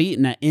 I have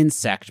eaten an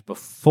insect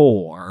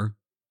before,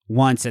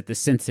 once at the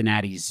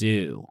Cincinnati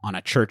Zoo on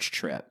a church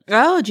trip.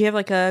 Oh, did you have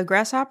like a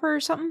grasshopper or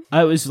something?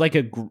 It was like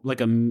a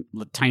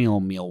tiny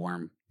little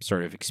mealworm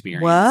sort of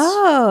experience.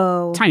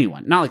 Whoa. Tiny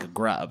one, not like a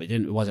grub.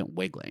 It wasn't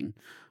wiggling.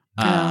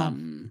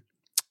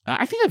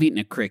 I think I've eaten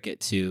a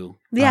cricket too.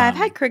 Yeah, I've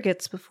had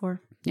crickets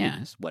before.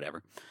 Yeah, it's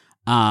whatever.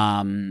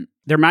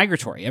 They're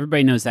migratory.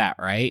 Everybody knows that,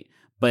 right?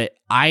 But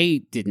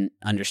I didn't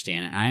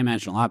understand it. I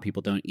imagine a lot of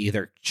people don't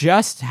either,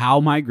 just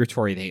how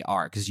migratory they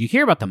are. Because you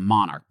hear about the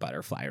monarch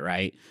butterfly,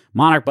 right?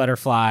 Monarch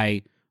butterfly,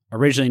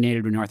 originally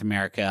native to North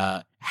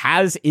America,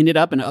 has ended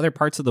up in other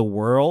parts of the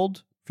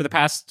world for the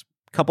past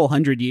couple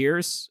hundred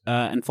years.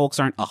 And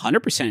folks aren't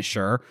 100%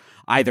 sure.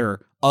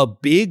 Either a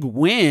big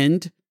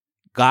wind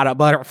got a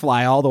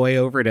butterfly all the way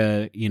over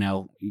to,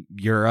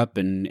 Europe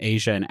and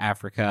Asia and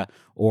Africa,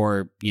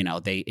 or,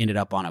 they ended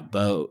up on a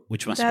boat,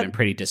 which must have been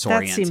pretty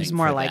disorienting. That seems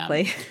more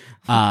likely.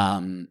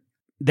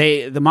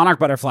 The monarch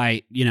butterfly,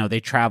 they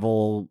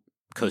travel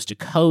coast to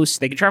coast.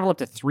 They can travel up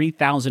to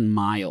 3,000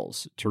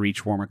 miles to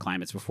reach warmer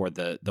climates before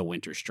the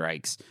winter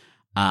strikes.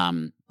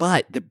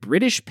 But the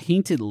British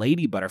painted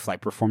lady butterfly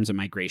performs a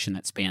migration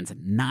that spans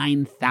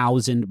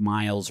 9,000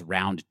 miles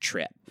round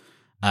trip.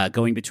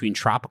 Going between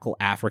tropical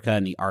Africa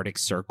and the Arctic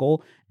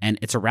Circle. And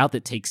it's a route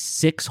that takes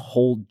 6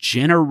 whole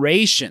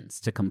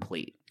generations to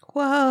complete.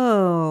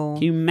 Whoa.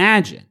 Can you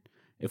imagine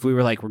if we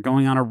were like, we're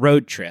going on a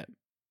road trip?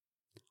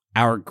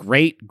 Our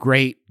great,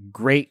 great,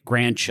 great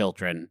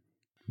grandchildren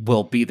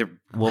will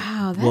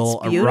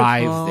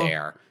arrive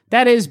there.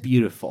 That is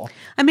beautiful.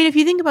 I mean, if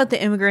you think about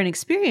the immigrant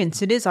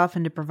experience, it is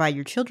often to provide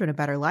your children a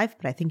better life,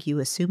 but I think you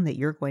assume that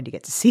you're going to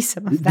get to see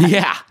some of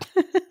that.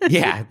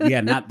 Yeah.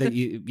 Not that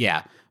you,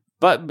 yeah.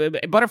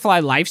 But butterfly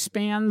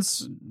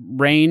lifespans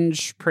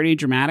range pretty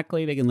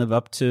dramatically. They can live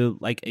up to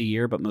like a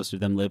year, but most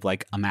of them live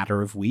like a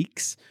matter of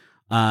weeks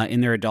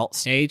in their adult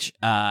stage.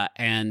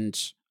 And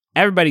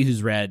everybody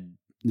who's read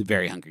The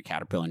Very Hungry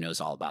Caterpillar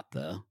knows all about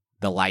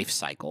the life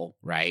cycle,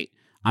 right?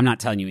 I'm not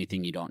telling you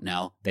anything you don't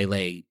know. They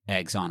lay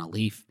eggs on a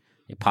leaf.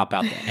 They pop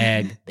out the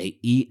egg. They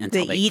eat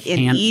until they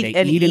can't.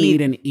 They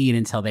eat and eat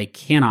until they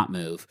cannot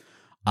move.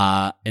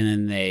 And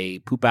then they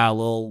poop out a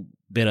little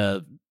bit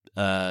of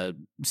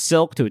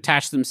silk to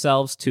attach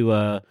themselves to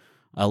a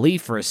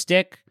leaf or a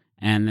stick,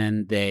 and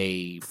then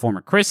they form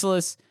a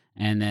chrysalis,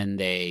 and then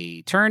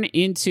they turn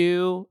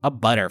into a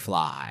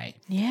butterfly.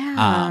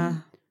 Yeah.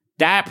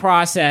 That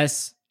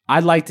process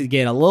I'd like to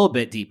get a little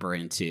bit deeper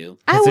into.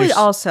 I would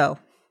also.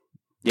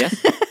 Yes?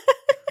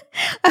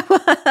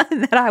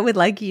 That I would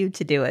like you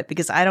to do it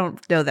because I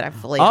don't know that I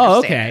fully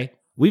understand. Okay.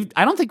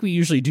 I don't think we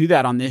usually do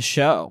that on this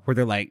show where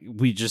they're like,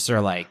 we just are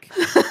like,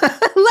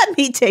 let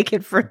me take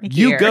it from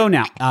here. You go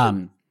now.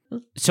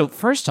 So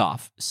first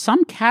off,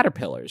 some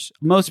caterpillars,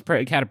 most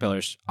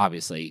caterpillars,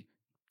 obviously,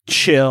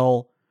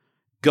 chill,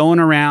 going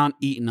around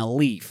eating a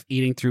leaf,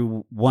 eating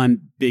through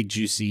one big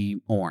juicy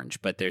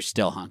orange, but they're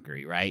still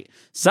hungry, right?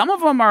 Some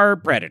of them are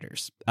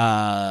predators.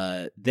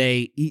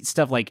 They eat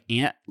stuff like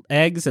ant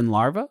eggs and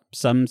larvae,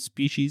 some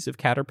species of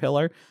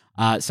caterpillar.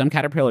 Some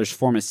caterpillars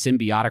form a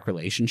symbiotic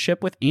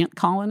relationship with ant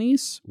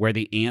colonies where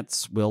the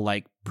ants will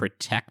like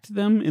protect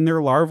them in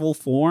their larval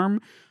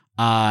form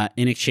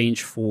in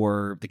exchange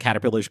for the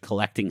caterpillars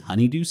collecting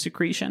honeydew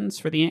secretions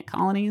for the ant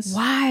colonies.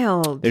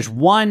 Wild. There's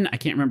one, I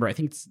can't remember, I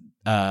think it's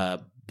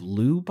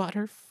blue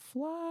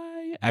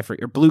butterfly,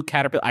 or blue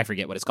caterpillar, I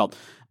forget what it's called.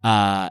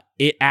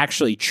 It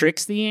actually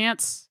tricks the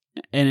ants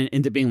and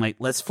into being like,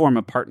 let's form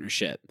a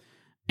partnership.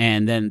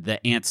 And then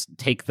the ants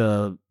take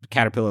the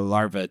caterpillar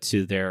larva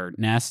to their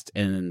nest,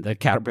 and the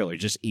caterpillar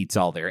just eats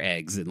all their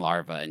eggs and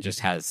larvae and just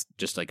has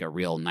just like a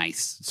real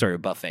nice sort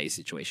of buffet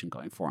situation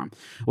going for them,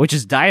 which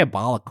is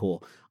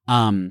diabolical.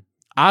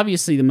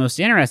 Obviously, the most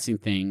interesting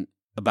thing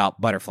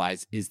about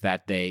butterflies is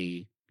that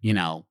they,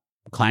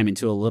 climb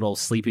into a little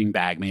sleeping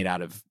bag made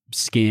out of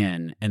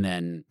skin and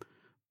then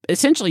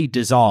essentially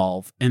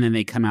dissolve, and then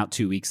they come out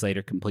 2 weeks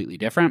later completely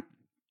different.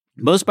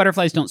 Most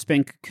butterflies don't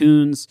spin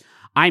cocoons.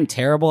 I'm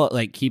terrible at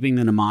like keeping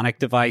the mnemonic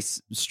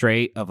device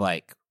straight of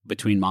like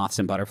between moths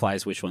and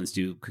butterflies, which ones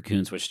do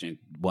cocoons, which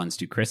ones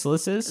do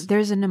chrysalises.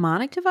 There's a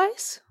mnemonic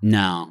device?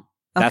 No.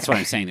 That's what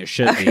I'm saying. There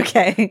should be.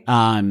 Okay.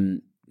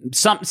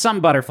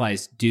 Some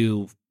butterflies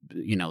do,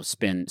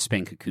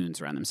 spin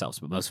cocoons around themselves,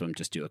 but most of them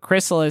just do a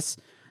chrysalis,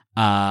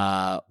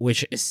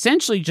 which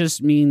essentially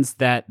just means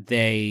that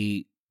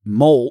they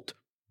molt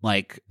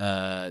like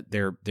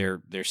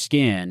their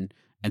skin.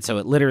 And so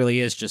it literally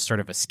is just sort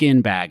of a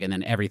skin bag, and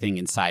then everything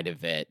inside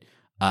of it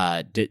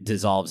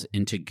dissolves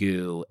into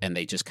goo, and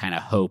they just kind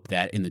of hope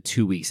that in the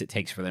 2 weeks it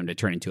takes for them to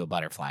turn into a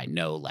butterfly,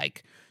 no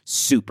like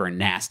super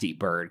nasty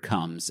bird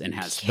comes and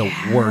has the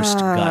worst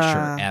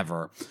gusher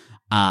ever.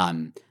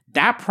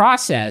 That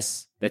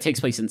process that takes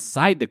place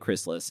inside the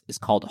chrysalis is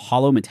called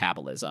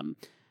holometabolism,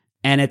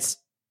 and it's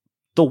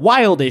the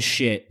wildest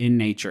shit in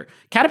nature.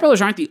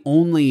 Caterpillars aren't the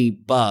only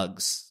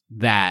bugs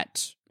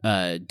that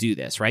do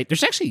this, right?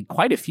 There's actually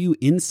quite a few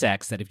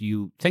insects that if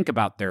you think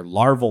about their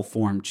larval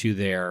form to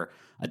their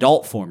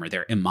adult form or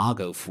their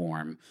imago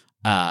form,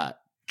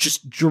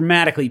 just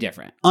dramatically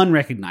different,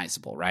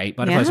 unrecognizable, right?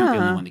 Butterflies aren't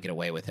the only one to get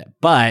away with it.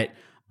 But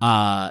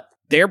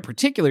their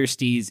particular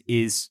steez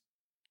is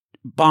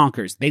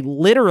bonkers. They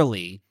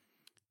literally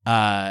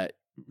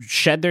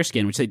shed their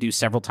skin, which they do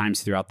several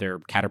times throughout their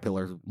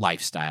caterpillar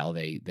lifestyle.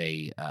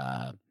 They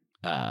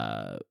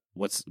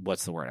what's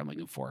the word I'm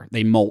looking for?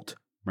 They molt,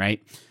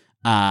 right?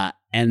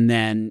 And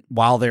then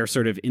while they're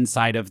sort of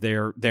inside of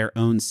their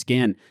own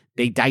skin,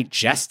 they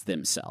digest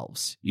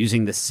themselves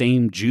using the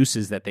same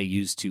juices that they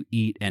use to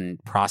eat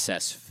and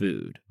process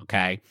food.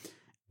 Okay.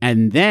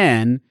 And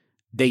then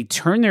they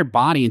turn their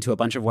body into a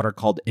bunch of what are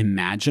called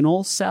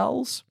imaginal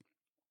cells,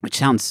 which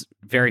sounds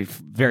very,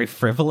 very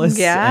frivolous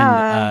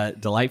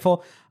and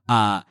delightful.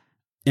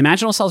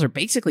 Imaginal cells are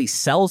basically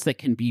cells that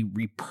can be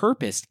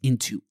repurposed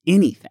into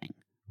anything,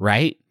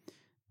 right?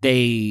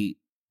 They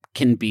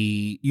can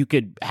be, you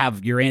could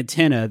have your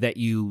antenna that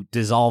you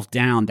dissolve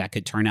down that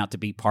could turn out to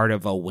be part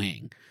of a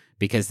wing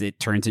because it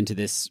turns into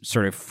this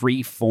sort of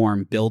free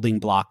form building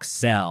block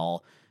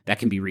cell that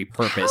can be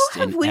repurposed.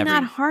 How have we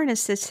not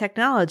harnessed this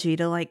technology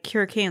to like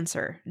cure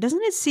cancer?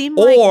 Doesn't it seem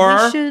like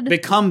we should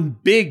become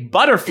big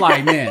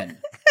butterfly men?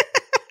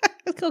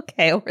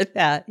 Okay, over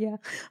that. Yeah,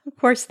 of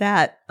course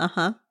that.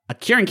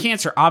 Curing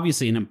cancer,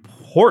 obviously an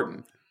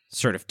important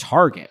sort of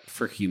target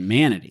for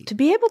humanity. To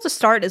be able to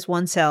start as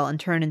one cell and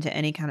turn into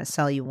any kind of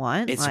cell you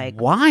want. It's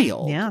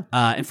wild. Yeah.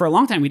 And for a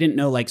long time, we didn't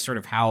know like sort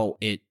of how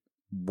it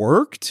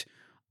worked.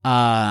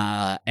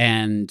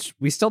 And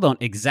we still don't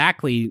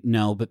exactly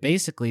know, but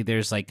basically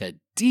there's like a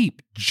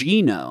deep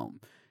genome,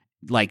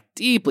 like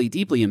deeply,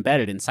 deeply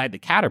embedded inside the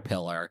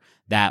caterpillar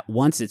that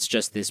once it's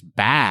just this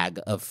bag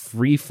of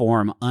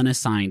free-form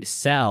unassigned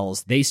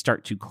cells, they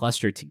start to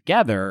cluster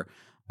together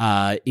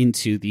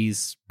into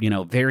these,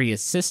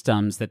 various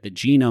systems that the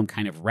genome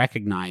kind of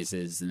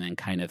recognizes and then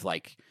kind of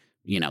like,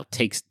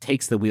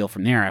 takes the wheel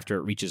from there after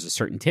it reaches a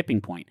certain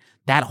tipping point.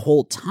 That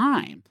whole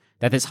time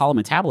that this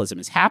holometabolism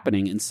is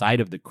happening inside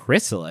of the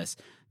chrysalis,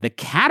 the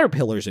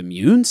caterpillar's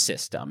immune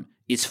system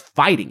is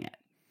fighting it.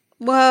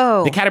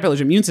 Whoa. The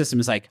caterpillar's immune system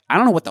is like, I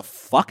don't know what the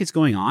fuck is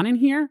going on in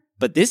here,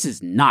 but this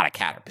is not a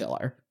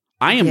caterpillar.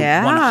 I am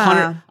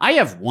 100. I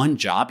have one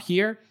job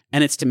here,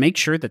 and it's to make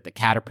sure that the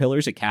caterpillar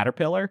is a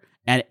caterpillar.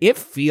 And it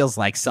feels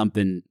like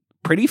something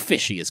pretty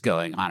fishy is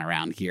going on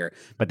around here.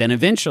 But then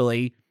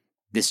eventually,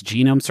 this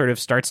genome sort of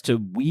starts to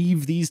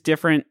weave these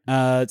different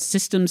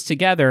systems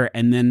together,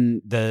 and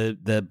then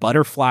the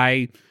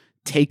butterfly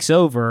takes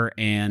over.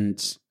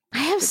 And I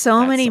have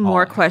so many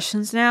more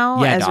questions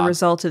now as a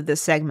result of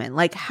this segment.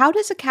 Like, how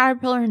does a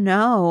caterpillar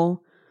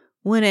know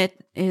when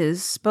it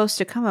is supposed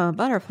to become a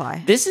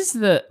butterfly? This is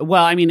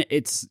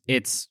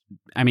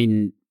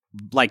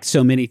like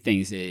so many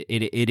things, it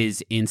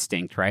is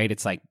instinct, right?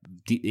 It's like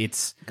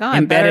it's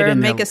embedded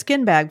in make a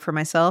skin bag for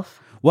myself.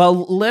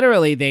 Well,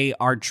 literally, they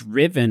are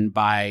driven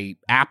by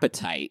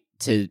appetite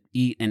to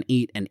eat and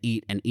eat and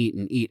eat and eat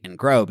and eat and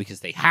grow because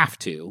they have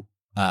to,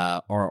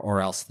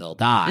 or else they'll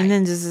die. And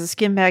then does the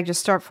skin bag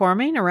just start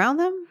forming around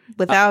them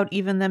without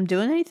even them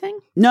doing anything?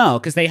 No,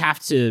 because they have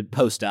to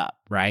post up,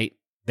 right?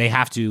 They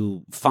have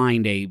to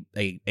find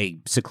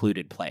a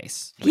secluded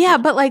place. Yeah,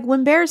 but like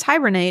when bears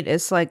hibernate,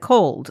 it's like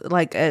cold.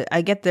 Like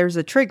I get there's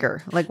a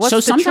trigger. Like what's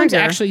the sometimes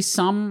trigger? Actually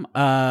some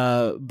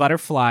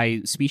butterfly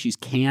species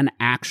can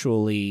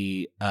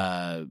actually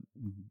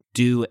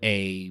do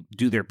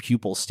their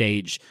pupal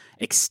stage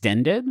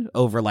extended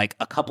over like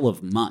a couple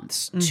of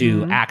months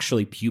to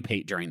actually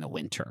pupate during the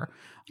winter.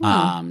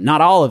 Not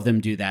all of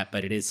them do that,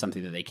 but it is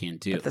something that they can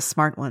do. But the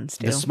smart ones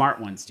do. The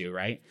smart ones do,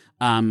 right?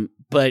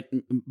 But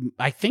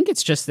I think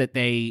it's just that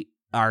they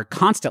are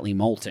constantly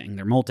molting.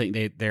 They're molting.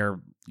 They're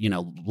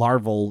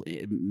larval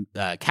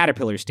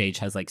caterpillar stage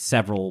has like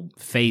several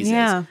phases.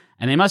 Yeah.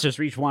 And they must just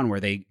reach one where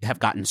they have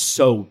gotten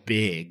so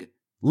big,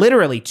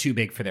 literally too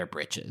big for their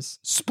britches,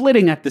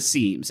 splitting at the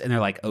seams. And they're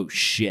like, oh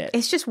shit.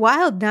 It's just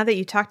wild now that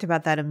you talked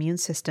about that immune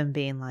system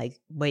being like,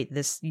 wait,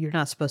 you're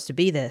not supposed to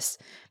be this.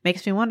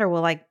 Makes me wonder,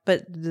 well, like,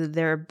 but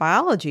their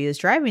biology is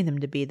driving them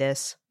to be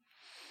this.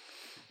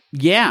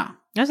 Yeah.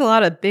 There's a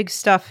lot of big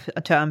stuff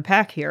to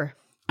unpack here.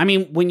 I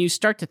mean, when you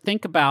start to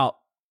think about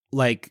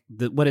like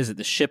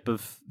the ship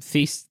of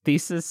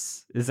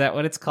Theseus? Is that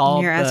what it's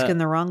called? You're asking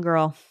the wrong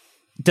girl.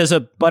 Does a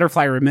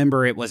butterfly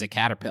remember it was a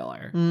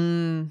caterpillar?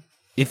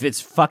 If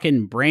its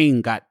fucking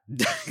brain got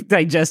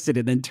digested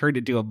and then turned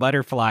into a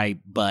butterfly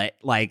butt,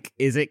 like,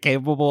 is it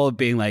capable of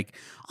being like,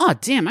 oh,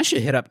 damn, I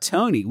should hit up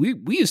Tony. We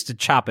used to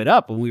chop it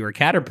up when we were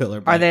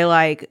caterpillar. Are they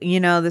like,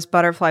 this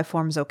butterfly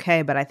form's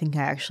okay, but I think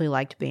I actually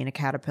liked being a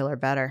caterpillar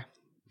better.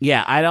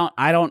 Yeah, I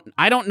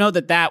don't know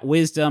that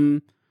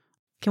wisdom.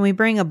 Can we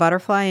bring a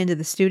butterfly into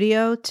the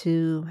studio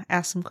to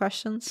ask some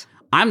questions?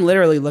 I'm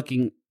literally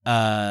looking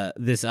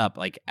this up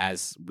like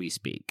as we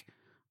speak.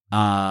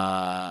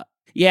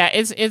 Yeah,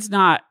 it's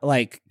not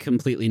like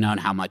completely known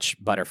how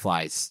much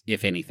butterflies,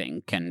 if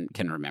anything, can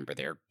remember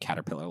their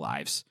caterpillar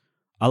lives.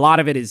 A lot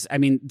of it is,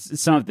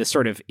 some of the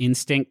sort of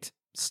instinct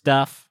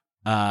stuff.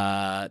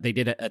 They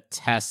did a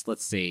test.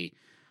 Let's see.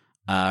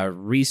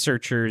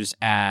 Researchers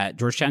at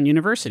Georgetown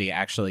University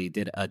actually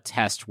did a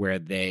test where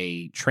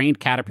they trained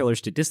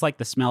caterpillars to dislike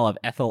the smell of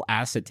ethyl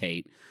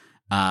acetate.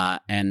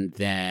 And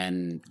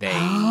then they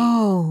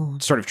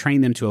sort of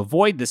trained them to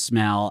avoid the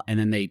smell, and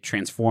then they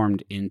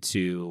transformed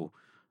into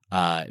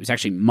it was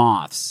actually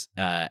moths,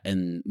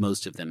 and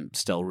most of them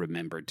still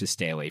remembered to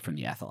stay away from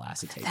the ethyl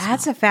acetate.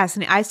 That's a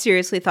fascinating. I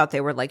seriously thought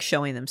they were like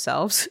showing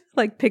themselves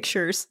like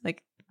pictures.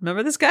 Like,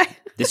 remember this guy?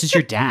 This is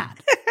your dad.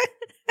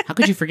 How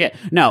could you forget?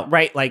 No,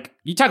 right? Like,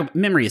 you talk about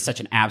memory is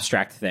such an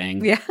abstract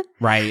thing. Yeah.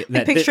 Right?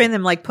 I'm picturing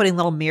them like putting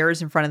little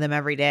mirrors in front of them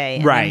every day.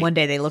 And right. Then one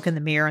day they look in the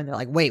mirror and they're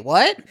like, wait,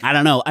 what? I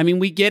don't know.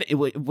 We get it.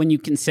 When you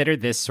consider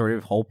this sort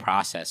of whole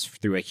process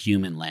through a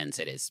human lens,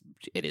 it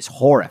is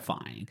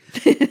horrifying.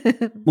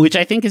 Which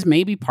I think is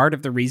maybe part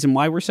of the reason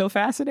why we're so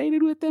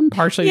fascinated with them.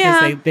 Partially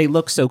because they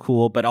look so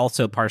cool, but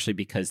also partially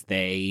because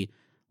they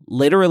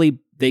literally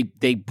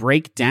they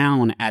break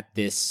down at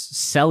this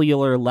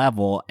cellular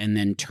level and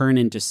then turn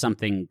into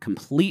something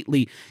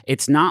completely.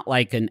 It's not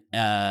like an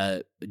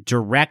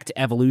direct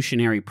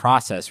evolutionary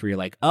process where you're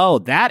like, oh,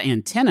 that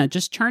antenna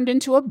just turned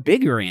into a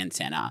bigger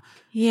antenna.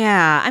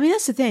 Yeah.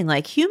 That's the thing.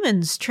 Like,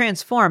 humans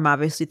transform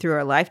obviously through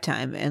our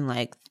lifetime, and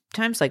like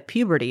times like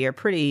puberty are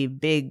pretty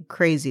big,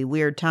 crazy,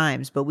 weird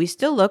times, but we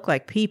still look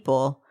like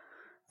people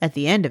at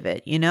the end of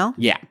it,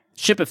 Yeah.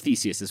 Ship of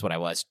Theseus is what I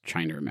was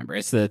trying to remember.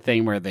 It's the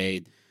thing where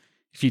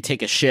if you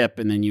take a ship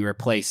and then you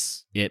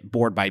replace it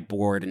board by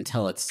board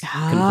until it's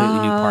completely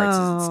new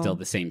parts, it's still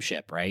the same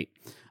ship, right?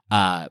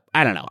 I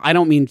don't know. I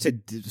don't mean to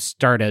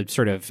start a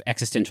sort of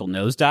existential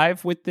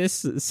nosedive with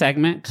this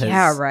segment.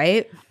 Yeah,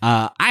 right.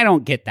 I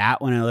don't get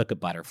that when I look at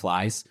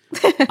butterflies.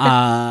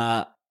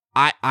 But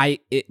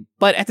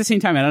at the same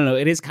time, I don't know.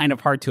 It is kind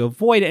of hard to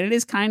avoid, and it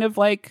is kind of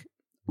like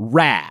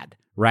rad,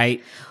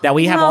 right? That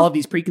we have all of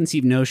these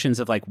preconceived notions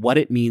of like what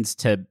it means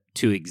to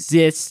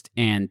exist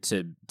and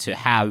to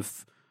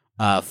have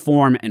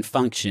form and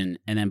function,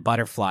 and then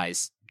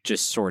butterflies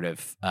just sort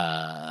of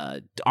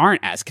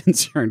aren't as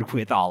concerned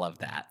with all of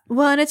that.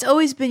 Well, and it's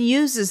always been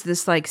used as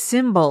this like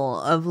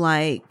symbol of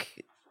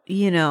like,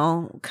 you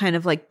know, kind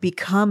of like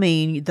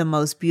becoming the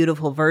most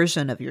beautiful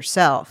version of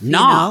yourself. No,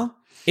 you know?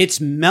 It's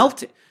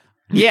melting.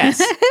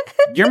 Yes,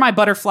 you're my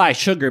butterfly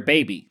sugar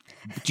baby.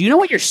 Do you know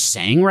what you're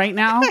saying right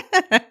now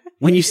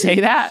when you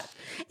say that?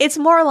 It's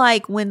more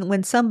like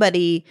when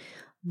somebody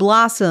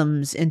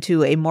blossoms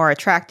into a more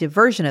attractive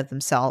version of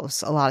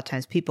themselves, a lot of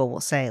times people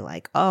will say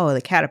like, oh,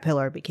 the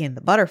caterpillar became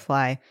the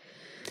butterfly.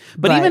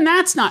 But even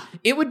that's not,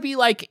 it would be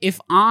like if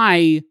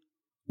I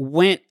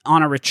went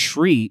on a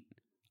retreat,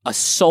 a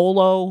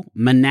solo,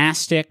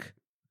 monastic,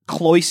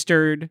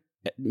 cloistered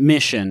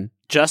mission,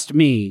 just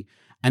me,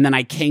 and then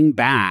I came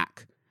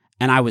back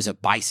and I was a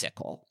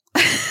bicycle.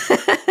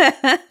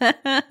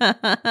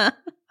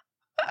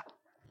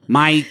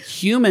 My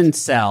human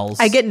cells.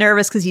 I get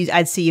nervous because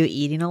I'd see you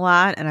eating a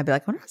lot, and I'd be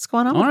like, I wonder what's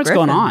going on. I wonder what's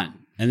going on.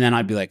 And then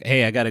I'd be like,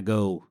 hey, I got to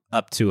go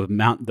up to a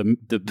mountain,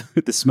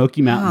 the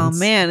Smoky Mountains. Oh,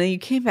 man. And you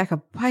came back a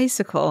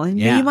bicycle, and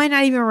you might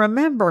not even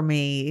remember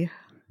me.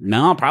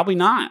 No, probably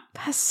not.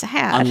 That's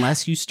sad.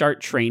 Unless you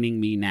start training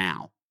me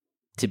now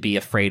to be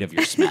afraid of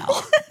your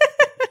smell.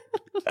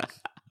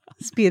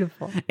 It's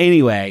beautiful.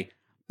 Anyway,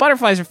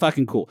 butterflies are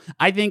fucking cool.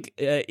 I think,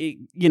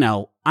 you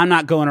know, I'm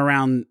not going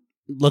around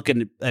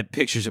looking at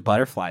pictures of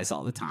butterflies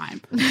all the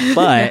time.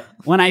 But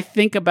when I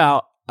think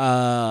about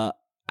how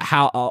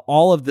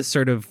all of the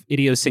sort of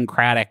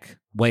idiosyncratic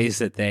ways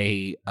that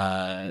they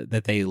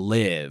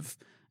live,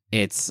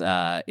 it's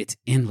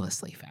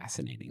endlessly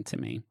fascinating to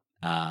me.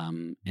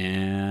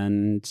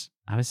 And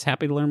I was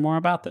happy to learn more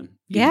about them.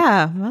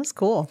 Yeah, that's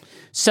cool.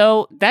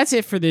 So that's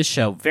it for this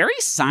show. Very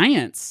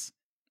science.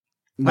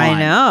 I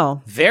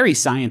know. Very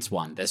science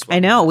one, this one. I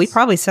know. We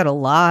probably said a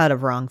lot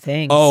of wrong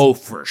things. Oh,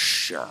 for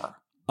sure.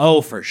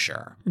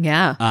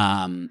 Yeah.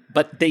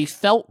 But they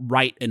felt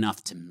right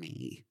enough to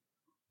me.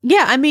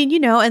 Yeah, I mean, you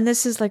know, and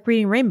this is like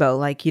reading Rainbow.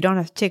 Like, you don't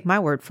have to take my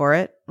word for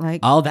it. Like,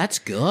 oh, that's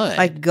good.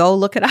 Like, go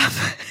look it up.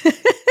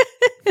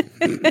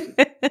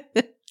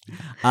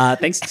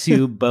 Thanks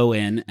to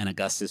Bowen and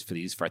Augustus for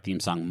the use of our theme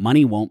song,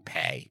 Money Won't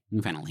Pay.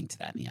 You can find a link to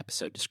that in the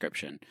episode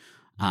description.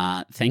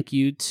 Thank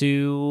you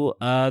to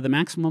the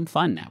Maximum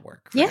Fun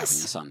Network for having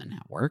us on the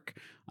network.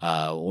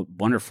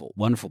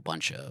 Wonderful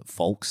bunch of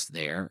folks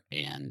there.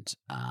 And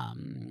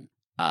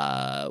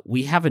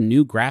we have a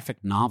new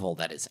graphic novel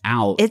that is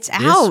out this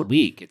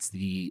week. It's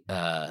the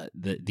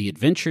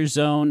Adventure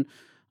Zone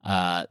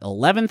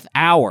 11th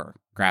Hour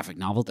graphic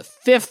novel, the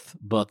 5th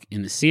book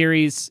in the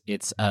series.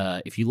 It's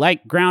if you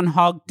like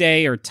Groundhog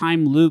Day or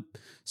time loop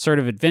sort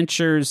of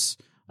adventures,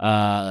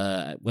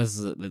 what's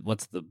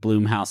the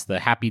Blumhouse, the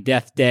Happy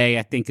Death Day,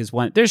 I think is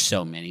one. There's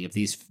so many of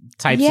these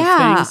types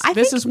of things.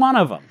 This is one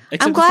of them.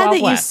 I'm glad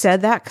that you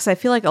said that, because I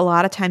feel like a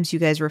lot of times you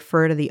guys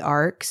refer to the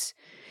arcs,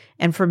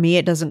 and for me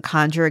it doesn't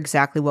conjure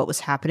exactly what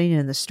was happening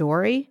in the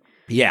story.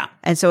 Yeah.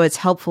 And so it's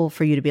helpful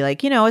for you to be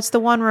like, you know, it's the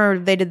one where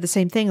they did the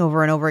same thing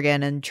over and over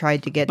again and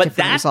tried to get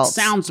different results.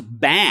 But that sounds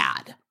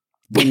bad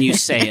when you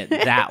say it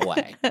that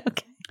way.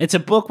 Okay. It's a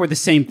book where the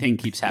same thing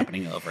keeps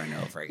happening over and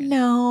over again.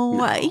 No.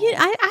 I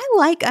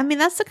mean,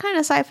 that's the kind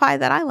of sci-fi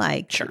that I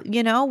like. Sure.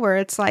 You know, where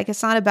it's like,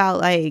 it's not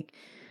about like,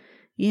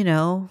 you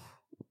know,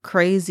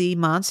 crazy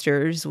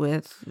monsters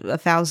with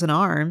 1,000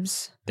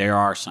 arms. There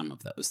are some of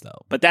those,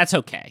 though, but that's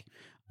okay.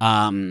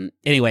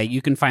 Anyway,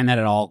 you can find that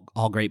at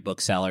all great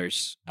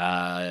booksellers.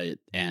 I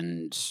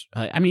mean,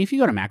 if you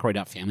go to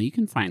McRoy.family, you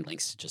can find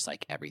links to just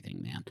like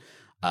everything, man.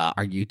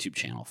 Our YouTube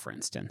channel, for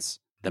instance,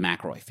 the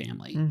McRoy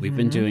Family. Mm-hmm. We've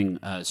been doing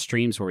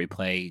streams where we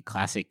play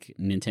classic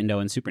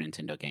Nintendo and Super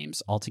Nintendo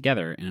games all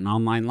together in an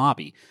online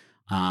lobby.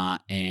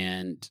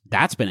 And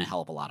that's been a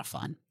hell of a lot of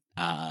fun.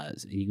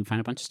 You can find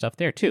a bunch of stuff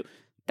there too.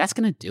 That's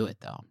going to do it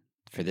though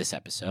for this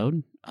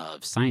episode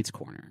of Science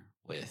Corner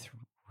with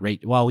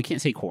well, we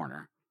can't say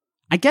corner.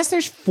 I guess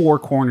there's 4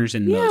 corners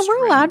in most rooms. Yeah,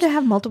 we're allowed to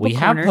have multiple corners.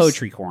 We have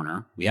Poetry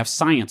Corner. We have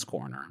Science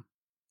Corner.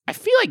 I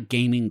feel like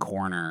Gaming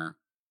Corner.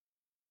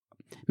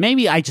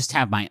 Maybe I just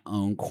have my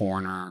own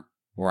corner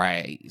where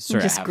I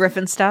sort of just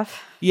Griffin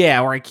stuff.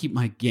 Yeah, where I keep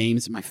my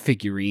games and my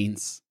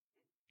figurines,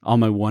 all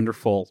my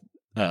wonderful,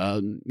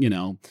 you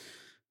know.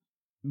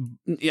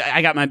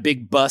 I got my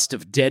big bust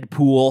of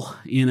Deadpool,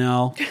 you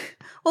know.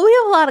 Well, we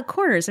have a lot of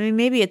corners. I mean,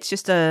 maybe it's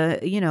just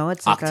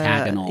it's like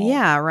octagonal.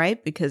 Yeah,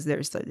 right. Because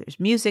there's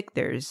music,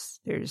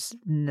 there's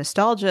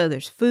nostalgia,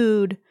 there's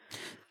food.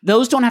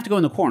 Those don't have to go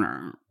in the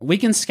corner. We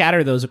can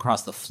scatter those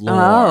across the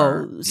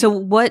floor. Oh, so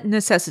what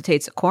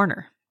necessitates a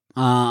corner?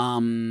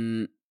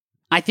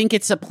 I think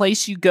it's a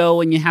place you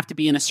go and you have to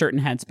be in a certain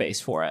headspace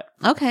for it.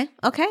 Okay,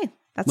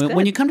 that's good.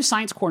 When you come to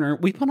Science Corner,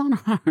 we put on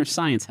our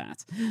science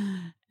hats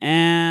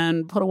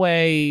and put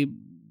away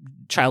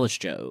childish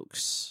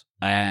jokes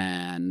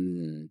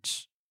and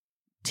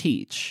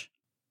teach.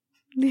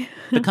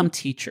 Become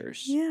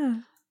teachers. Yeah.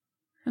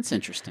 That's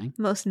interesting.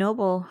 Most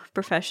noble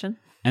profession.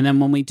 And then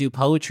when we do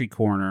Poetry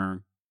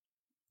Corner,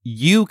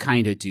 you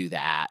kind of do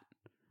that,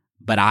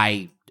 but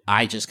I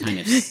just kind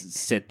of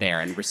sit there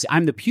and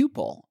I'm the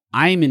pupil.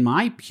 I'm in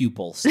my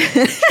pupil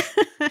stage.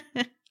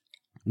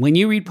 When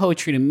you read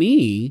poetry to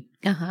me,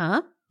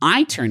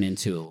 I turn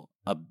into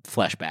a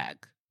flesh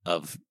bag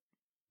of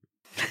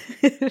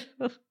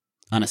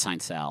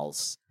unassigned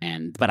cells,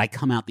 but I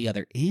come out the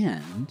other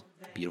end,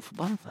 beautiful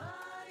butterfly.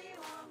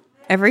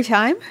 Every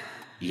time?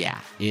 Yeah,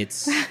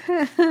 it's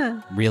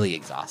really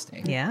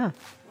exhausting. Yeah.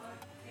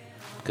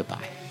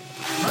 Goodbye.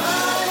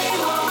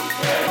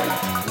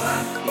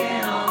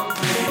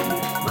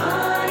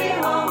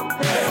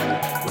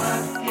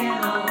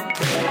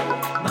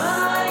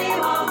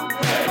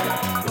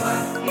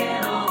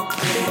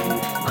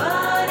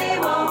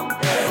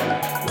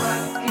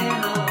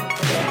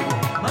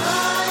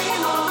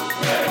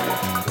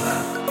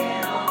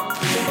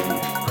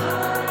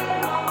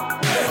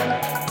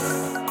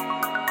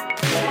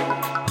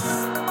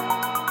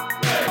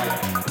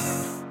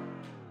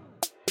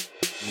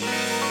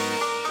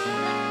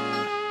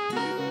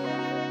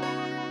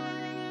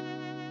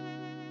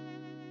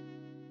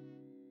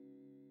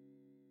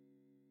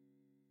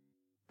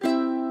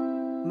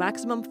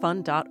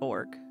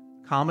 MaximumFun.org.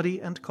 Comedy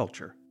and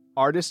culture.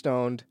 Artist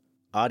owned.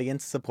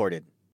 Audience supported.